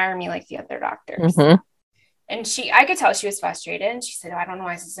going to fire me like the other doctors. Mm-hmm. And I could tell she was frustrated. And she said, I don't know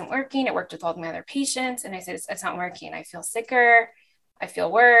why this isn't working. It worked with all my other patients. And I said, it's not working. I feel sicker. I feel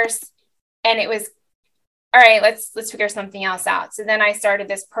worse. And it was, all right, let's figure something else out. So then I started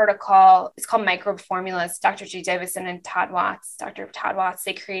this protocol. It's called Microbe Formulas. Dr. J. Davison and Dr. Todd Watts,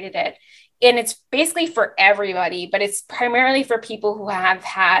 they created it. And it's basically for everybody, but it's primarily for people who have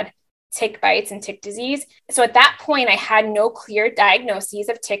had tick bites and tick disease. So at that point, I had no clear diagnoses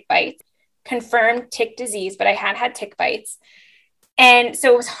of tick bites, confirmed tick disease, but I had tick bites. And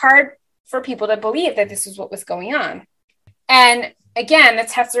so it was hard for people to believe that this was what was going on. And again, the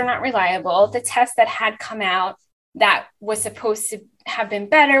tests are not reliable. The test that had come out that was supposed to have been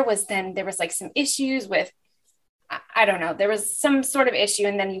better was then there was like some issues with, I don't know, there was some sort of issue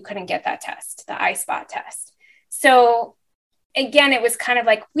and then you couldn't get that test, the iSpot test. So again, it was kind of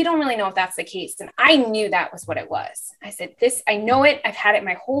like, we don't really know if that's the case. And I knew that was what it was. I said, I know it. I've had it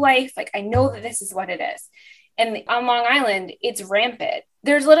my whole life. Like, I know that this is what it is. And on Long Island, it's rampant.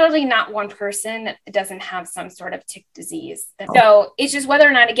 There's literally not one person that doesn't have some sort of tick disease. So it's just whether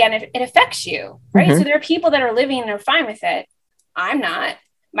or not, again, it affects you, right? So there are people that are living and are fine with it. I'm not.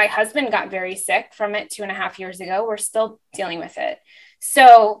 My husband got very sick from it 2.5 years ago. We're still dealing with it.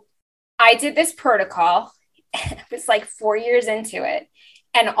 So I did this protocol. It was like 4 years into it,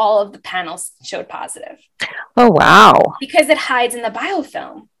 and all of the panels showed positive. Oh, wow. Because it hides in the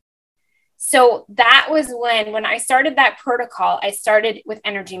biofilm. So that was when I started that protocol, I started with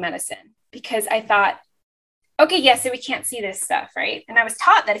energy medicine, because I thought, okay, yes, so we can't see this stuff, right? And I was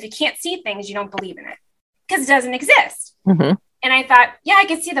taught that if you can't see things, you don't believe in it because it doesn't exist. Mm-hmm. And I thought, yeah, I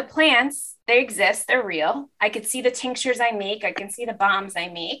could see the plants. They exist. They're real. I could see the tinctures I make. I can see the bombs I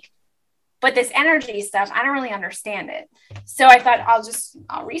make. But this energy stuff, I don't really understand it. So I thought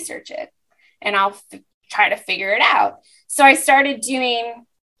I'll research it and I'll try to figure it out. So I started doing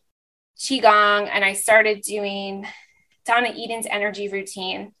Qigong, and I started doing Donna Eden's energy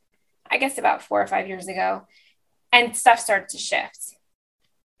routine, I guess about 4 or 5 years ago, and stuff started to shift.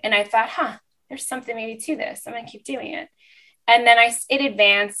 And I thought, there's something maybe to this. I'm going to keep doing it. And then it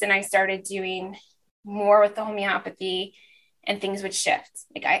advanced, and I started doing more with the homeopathy, and things would shift.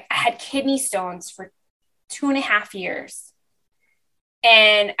 Like I had kidney stones for 2.5 years,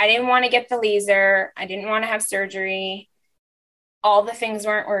 and I didn't want to get the laser. I didn't want to have surgery. All the things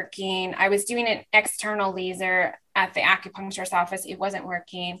weren't working. I was doing an external laser at the acupuncturist office. It wasn't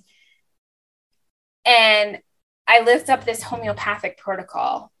working. And I looked up this homeopathic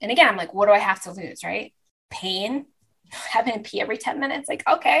protocol. And again, I'm like, what do I have to lose, right? Pain, having to pee every 10 minutes. Like,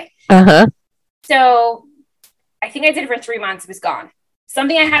 okay. Uh-huh. So I think I did it for 3 months. It was gone.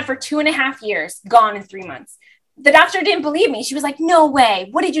 Something I had for 2.5 years, gone in 3 months. The doctor didn't believe me. She was like, no way.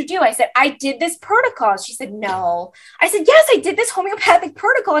 What did you do? I said, I did this protocol. She said, no. I said, yes, I did this homeopathic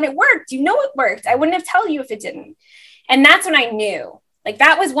protocol and it worked. You know, it worked. I wouldn't have told you if it didn't. And that's when I knew, like,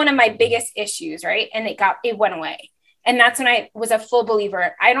 that was one of my biggest issues. Right. And it went away. And that's when I was a full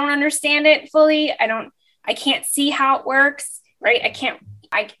believer. I don't understand it fully. I can't see how it works. Right.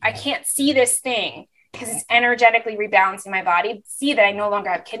 I can't see this thing, because it's energetically rebalancing my body, see that I no longer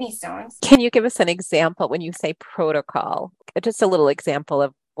have kidney stones. Can you give us an example when you say protocol? Just a little example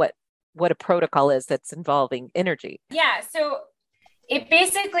of what a protocol is that's involving energy. Yeah. So it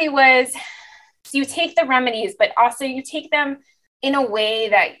basically was, so you take the remedies, but also you take them in a way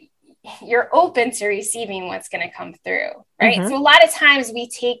that you're open to receiving what's going to come through. Right. Mm-hmm. So a lot of times we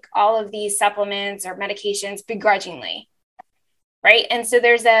take all of these supplements or medications begrudgingly. Right. And so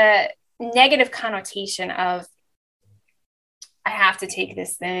there's a negative connotation of, I have to take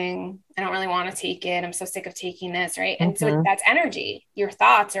this thing. I don't really want to take it. I'm so sick of taking this. Right. And so that's energy. Your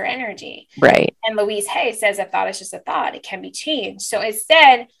thoughts are energy. Right. And Louise Hay says a thought is just a thought. It can be changed. So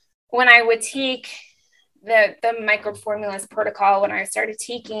instead, when I would take the microformulas protocol, when I started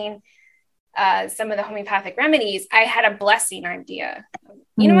taking some of the homeopathic remedies, I had a blessing idea.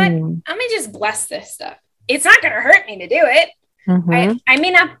 You know what? I'm going to just bless this stuff. It's not going to hurt me to do it. I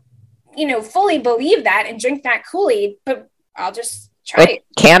may not, fully believe that and drink that Kool-Aid, but I'll just try it.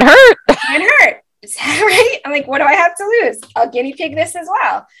 Can't hurt. Can't hurt. Right? I'm like, what do I have to lose? I'll guinea pig this as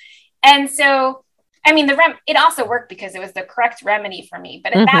well. And so, I mean, it also worked because it was the correct remedy for me.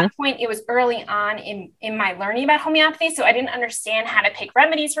 But at that point, it was early on in my learning about homeopathy. So I didn't understand how to pick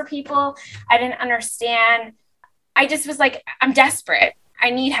remedies for people. I didn't understand. I just was like, I'm desperate.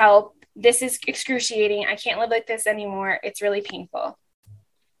 I need help. This is excruciating. I can't live like this anymore. It's really painful.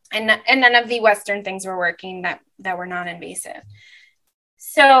 And none of the Western things were working that were non-invasive.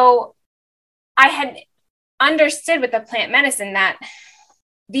 So I had understood with the plant medicine that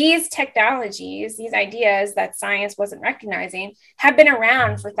these technologies, these ideas that science wasn't recognizing, have been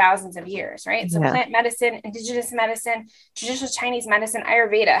around for thousands of years, right? So plant medicine, indigenous medicine, traditional Chinese medicine,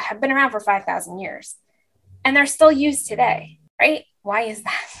 Ayurveda have been around for 5,000 years. And they're still used today, right? Why is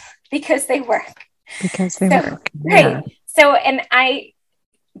that? Because they work. Because they work. Yeah. Right. So, and I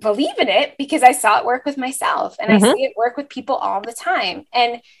believe in it because I saw it work with myself, and I see it work with people all the time.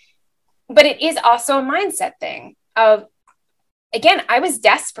 But it is also a mindset thing of, again, I was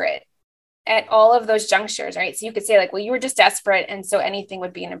desperate at all of those junctures, right? So you could say like, well, you were just desperate, and so anything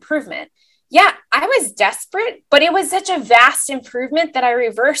would be an improvement. Yeah, I was desperate, but it was such a vast improvement that I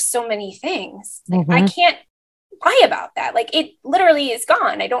reversed so many things. Like, I can't lie about that. Like, it literally is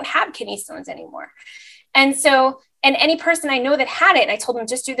gone. I don't have kidney stones anymore. And so, and any person I know that had it, and I told them,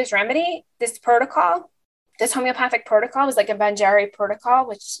 just do this remedy, this protocol, this homeopathic protocol was like a Banjari protocol,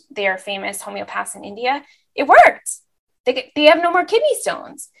 which they are famous homeopaths in India. It worked. They have no more kidney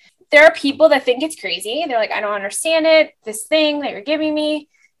stones. There are people that think it's crazy. They're like, I don't understand it. This thing that you're giving me.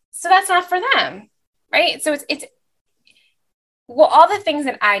 So that's not for them. right? So it's well, all the things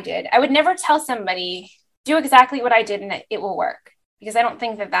that I did, I would never tell somebody do exactly what I did and it will work, because I don't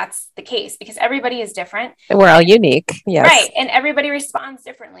think that that's the case, because everybody is different. We're all unique. Yes. Right. And everybody responds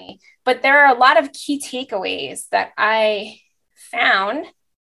differently. But there are a lot of key takeaways that I found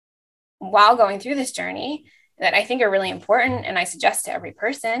while going through this journey that I think are really important. And I suggest to every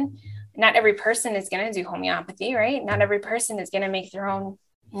person. Not every person is going to do homeopathy, right? Not every person is going to make their own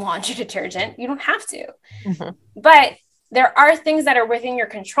laundry detergent. You don't have to. Mm-hmm. But there are things that are within your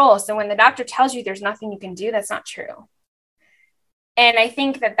control. So when the doctor tells you there's nothing you can do, that's not true. And I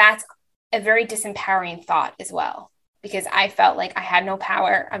think that that's a very disempowering thought as well, because I felt like I had no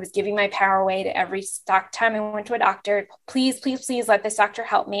power. I was giving my power away to every time I went to a doctor. Please, please, please let this doctor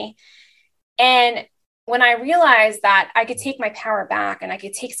help me. And when I realized that I could take my power back and I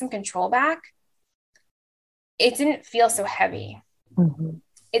could take some control back, it didn't feel so heavy. Mm-hmm.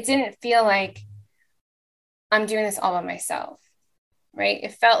 It didn't feel like I'm doing this all by myself, right?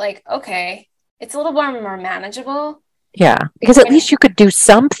 It felt like, okay, it's a little more manageable. Yeah, because at least you could do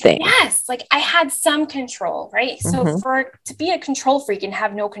something. Yes, like I had some control, right? Mm-hmm. So to be a control freak and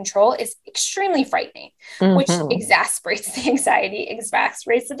have no control is extremely frightening, mm-hmm. which exacerbates the anxiety,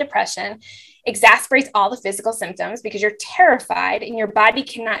 exacerbates the depression, exacerbates all the physical symptoms, because you're terrified and your body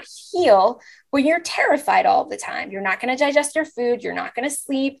cannot heal when you're terrified all the time. You're not going to digest your food. You're not going to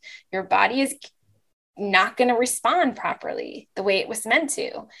sleep. Your body is not going to respond properly the way it was meant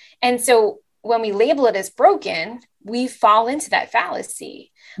to. And so when we label it as broken, we fall into that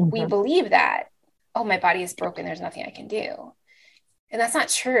fallacy. Mm-hmm. We believe that, oh, my body is broken, there's nothing I can do. And that's not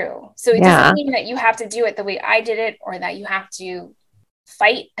true. So it doesn't mean that you have to do it the way I did it, or that you have to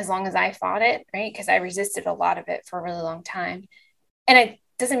fight as long as I fought it, right? Because I resisted a lot of it for a really long time. And it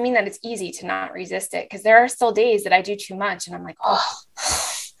doesn't mean that it's easy to not resist it, because there are still days that I do too much and I'm like, oh,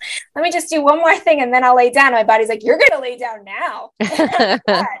 let me just do one more thing and then I'll lay down. My body's like, you're going to lay down now.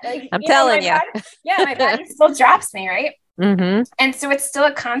 Like, I'm telling you. My body still drops me, right? Mm-hmm. And so it's still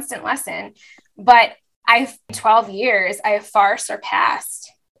a constant lesson. But 12 years, I have far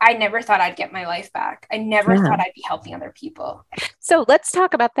surpassed. I never thought I'd get my life back. I never thought I'd be helping other people. So let's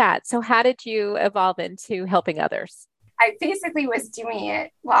talk about that. So how did you evolve into helping others? I basically was doing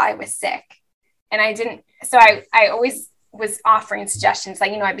it while I was sick. And I didn't, so I always was offering suggestions.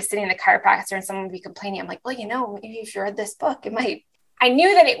 Like, I'd be sitting in the chiropractor and someone would be complaining. I'm like, well, maybe if you read this book, it might, I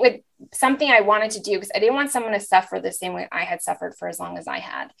knew that it would something I wanted to do, because I didn't want someone to suffer the same way I had suffered for as long as I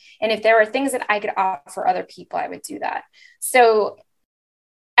had. And if there were things that I could offer other people, I would do that. So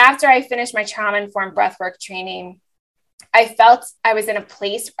after I finished my trauma-informed breathwork training, I felt I was in a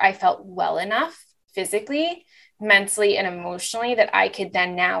place where I felt well enough physically, mentally, and emotionally that I could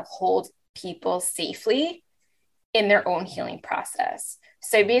then now hold people safely in their own healing process.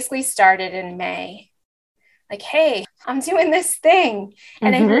 So I basically started in May, like, hey, I'm doing this thing.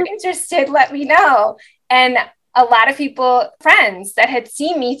 And if you're interested, let me know. And a lot of people, friends that had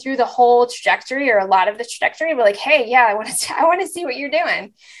seen me through the whole trajectory, or a lot of the trajectory, were like, hey, yeah, I want to see what you're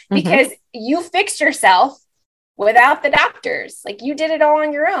doing, because you fixed yourself without the doctors. Like, you did it all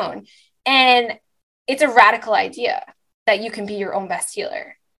on your own. And it's a radical idea that you can be your own best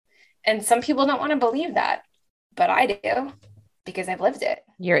healer. And some people don't want to believe that, but I do, because I've lived it.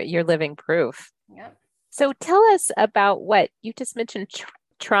 You're living proof. Yep. So tell us about what you just mentioned,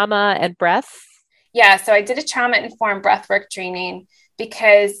 trauma and breath. Yeah. So I did a trauma-informed breathwork training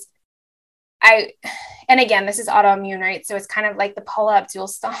because and again, this is autoimmune, right? So it's kind of like the Paula Abdul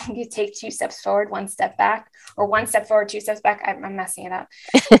song. You take 2 steps forward, 1 step back, or 1 step forward, 2 steps back. I'm messing it up.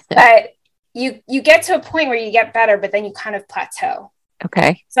 But you get to a point where you get better, but then you kind of plateau.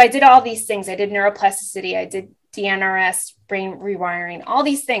 Okay. So I did all these things. I did neuroplasticity. I did DNRS, brain rewiring, all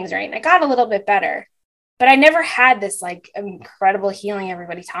these things, right? And I got a little bit better, but I never had this like incredible healing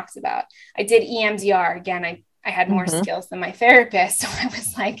everybody talks about. I did EMDR. Again, I had more skills than my therapist. So I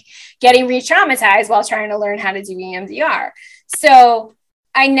was like getting re-traumatized while trying to learn how to do EMDR. So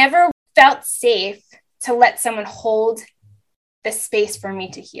I never felt safe to let someone hold the space for me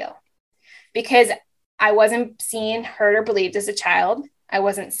to heal, because I wasn't seen, heard, or believed as a child. I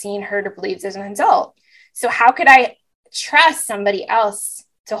wasn't seen, heard, or believed as an adult. So how could I trust somebody else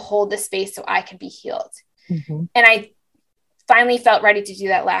to hold the space so I could be healed? And I finally felt ready to do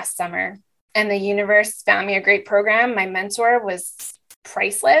that last summer. And the universe found me a great program. My mentor was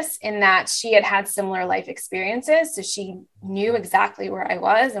priceless in that she had had similar life experiences. So she knew exactly where I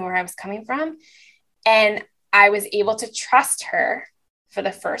was and where I was coming from. And I was able to trust her for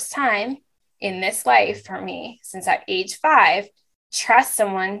the first time in this life for me, since at age 5, trust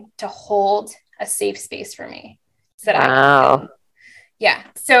someone to hold a safe space for me. So that I can. Yeah.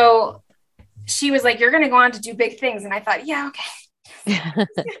 So she was like, you're going to go on to do big things. And I thought, yeah, okay.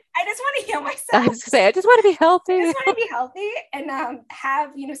 I just want to heal myself. I was say, I just want to be healthy. I just want to be healthy and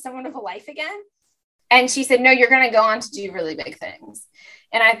have, someone of a life again. And she said, no, you're going to go on to do really big things.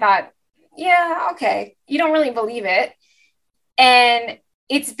 And I thought, yeah, okay. You don't really believe it. And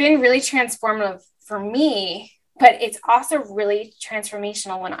it's been really transformative for me, but it's also really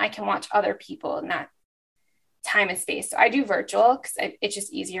transformational when I can watch other people in that time and space. So I do virtual because it's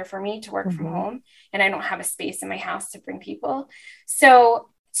just easier for me to work from home, and I don't have a space in my house to bring people. So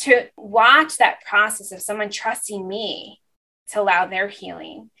to watch that process of someone trusting me to allow their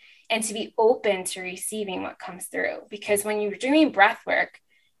healing and to be open to receiving what comes through. Because when you're doing breath work,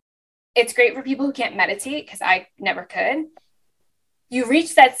 it's great for people who can't meditate, because I never could. You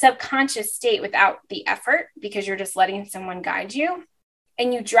reach that subconscious state without the effort because you're just letting someone guide you.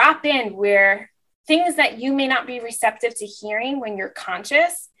 And you drop in where things that you may not be receptive to hearing when you're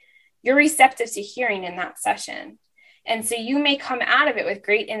conscious, you're receptive to hearing in that session. And so you may come out of it with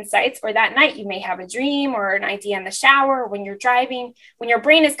great insights, or that night you may have a dream or an idea in the shower, or when you're driving, when your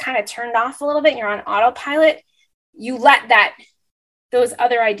brain is kind of turned off a little bit and you're on autopilot, you let those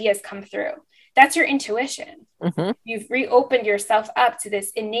other ideas come through. That's your intuition. You've reopened yourself up to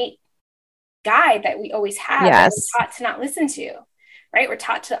this innate guide that we always have. Yes. We're taught to not listen to, right? We're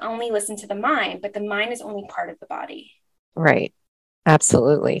taught to only listen to the mind, but the mind is only part of the body. Right.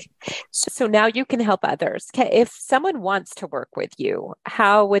 Absolutely. So now you can help others. If someone wants to work with you,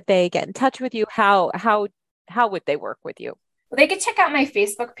 how would they get in touch with you? How would they work with you? Well, they could check out my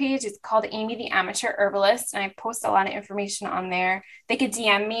Facebook page. It's called Amy the Amateur Herbalist, and I post a lot of information on there. They could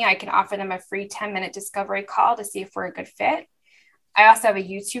DM me. I can offer them a free 10-minute discovery call to see if we're a good fit. I also have a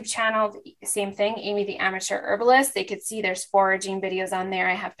YouTube channel, same thing, Amy the Amateur Herbalist. They could see there's foraging videos on there.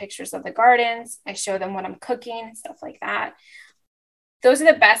 I have pictures of the gardens. I show them what I'm cooking, stuff like that. Those are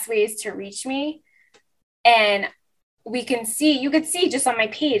the best ways to reach me. And you could see just on my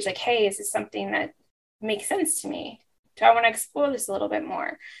page, like, hey, is this something that makes sense to me? Do I want to explore this a little bit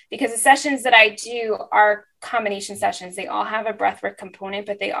more? Because the sessions that I do are combination sessions. They all have a breathwork component,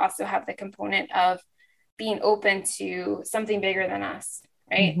 but they also have the component of being open to something bigger than us,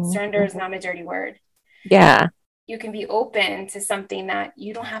 right? Surrender is not a dirty word. Yeah. You can be open to something that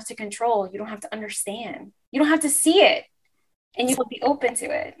you don't have to control. You don't have to understand. You don't have to see it. And you will be open to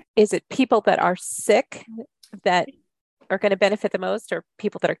it. Is it people that are sick that are going to benefit the most, or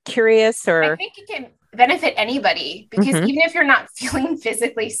people that are curious? Or I think it can benefit anybody, because even if you're not feeling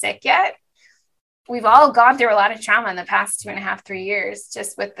physically sick yet, we've all gone through a lot of trauma in the past 2.5, 3 years,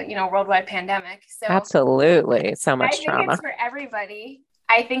 just with the worldwide pandemic. So absolutely, so much trauma. I think it's for everybody.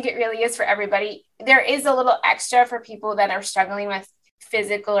 I think it really is for everybody. There is a little extra for people that are struggling with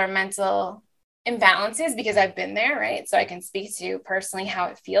physical or mental imbalances, because I've been there, right? So I can speak to personally how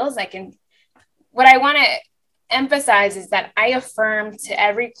it feels. What I want to emphasize is that I affirm to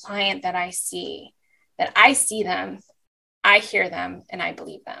every client that I see them, I hear them, and I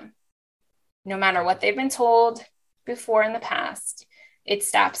believe them. No matter what they've been told before in the past, it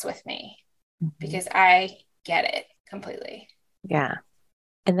stops with me because I get it completely. Yeah.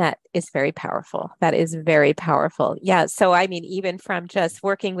 And that is very powerful. That is very powerful. Yeah. So, I mean, even from just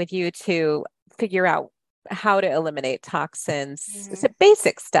working with you to figure out how to eliminate toxins, it's a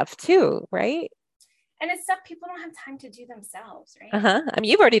basic stuff too, right? And it's stuff people don't have time to do themselves, right? I mean,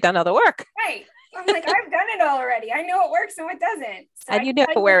 you've already done all the work. Right. I'm like, I've done it already. I know what works and what doesn't. So and you know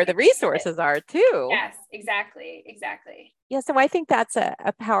where the resources are too. Yes, exactly. Yeah. So I think that's a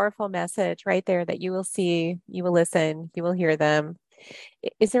powerful message right there, that you will see, you will listen, you will hear them.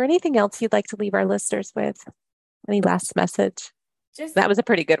 Is there anything else you'd like to leave our listeners with? Any last message? That was a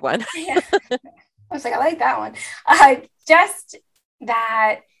pretty good one. Yeah. I was like, I like that one. Just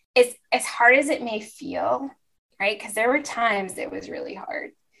that it's as hard as it may feel, right? Because there were times it was really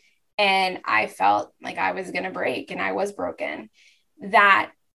hard and I felt like I was going to break, and I was broken.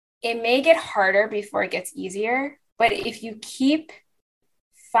 That it may get harder before it gets easier, but if you keep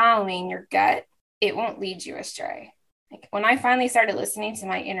following your gut, it won't lead you astray. Like when I finally started listening to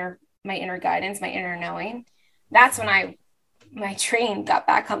my inner guidance, my inner knowing, that's when my train got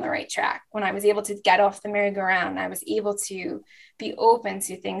back on the right track. When I was able to get off the merry-go-round, I was able to be open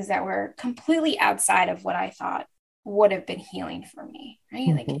to things that were completely outside of what I thought would have been healing for me,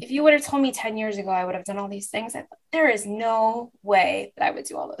 right? Like if you would have told me 10 years ago, I would have done all these things. There is no way that I would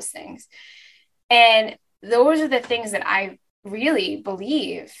do all those things. And those are the things that I really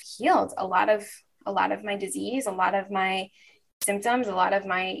believe healed a lot of my disease, a lot of my symptoms, a lot of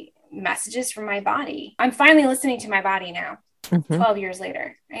my messages from my body. I'm finally listening to my body now. 12 years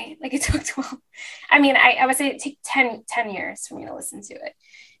later, right? Like it took 12. I mean, I would say it took 10 years for me to listen to it.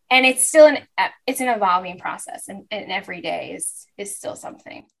 And it's still it's an evolving process, and every day is still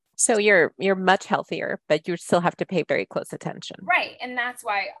something. So you're much healthier, but you still have to pay very close attention. Right. And that's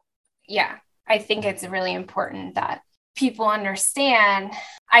why, I think it's really important that people understand.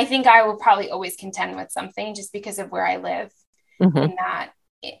 I think I will probably always contend with something just because of where I live, and that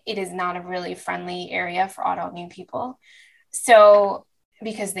it is not a really friendly area for autoimmune people. So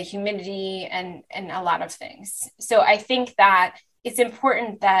because the humidity and a lot of things. So I think that it's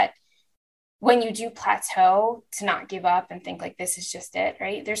important that when you do plateau, to not give up and think like this is just it,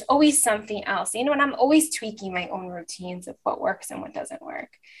 right? There's always something else, and I'm always tweaking my own routines of what works and what doesn't work.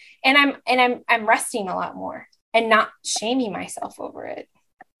 And I'm resting a lot more and not shaming myself over it,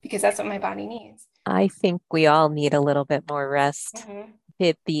 because that's what my body needs. I think we all need a little bit more rest.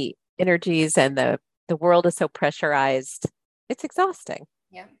 The energies and the world is so pressurized. It's exhausting.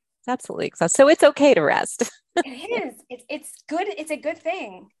 Yeah. It's absolutely exhausting. So it's okay to rest. It is. It's good. It's a good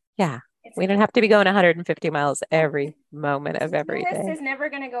thing. Yeah. We don't have to be going 150 miles every moment of every day. This is never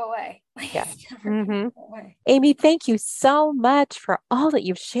going to go away. Yeah. Amy, thank you so much for all that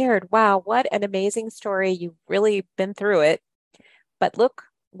you've shared. Wow, what an amazing story. You've really been through it. But look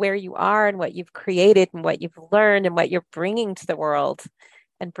where you are and what you've created and what you've learned and what you're bringing to the world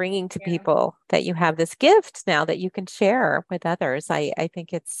and bringing to people, that you have this gift now that you can share with others. I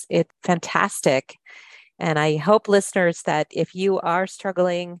think it's fantastic. And I hope, listeners, that if you are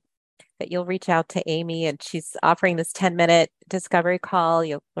struggling, that you'll reach out to Amy, and she's offering this 10-minute discovery call.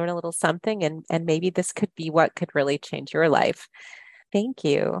 You'll learn a little something, and maybe this could be what could really change your life. Thank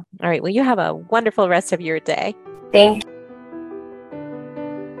you. All right. Well, you have a wonderful rest of your day. Thank you.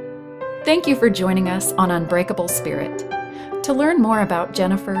 Thank you for joining us on Unbreakable Spirit. To learn more about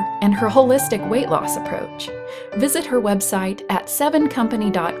Jennifer and her holistic weight loss approach, visit her website at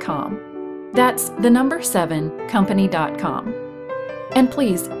 7company.com. That's the number 7company.com. And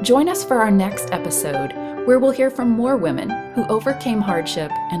please join us for our next episode, where we'll hear from more women who overcame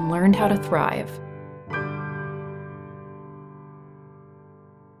hardship and learned how to thrive.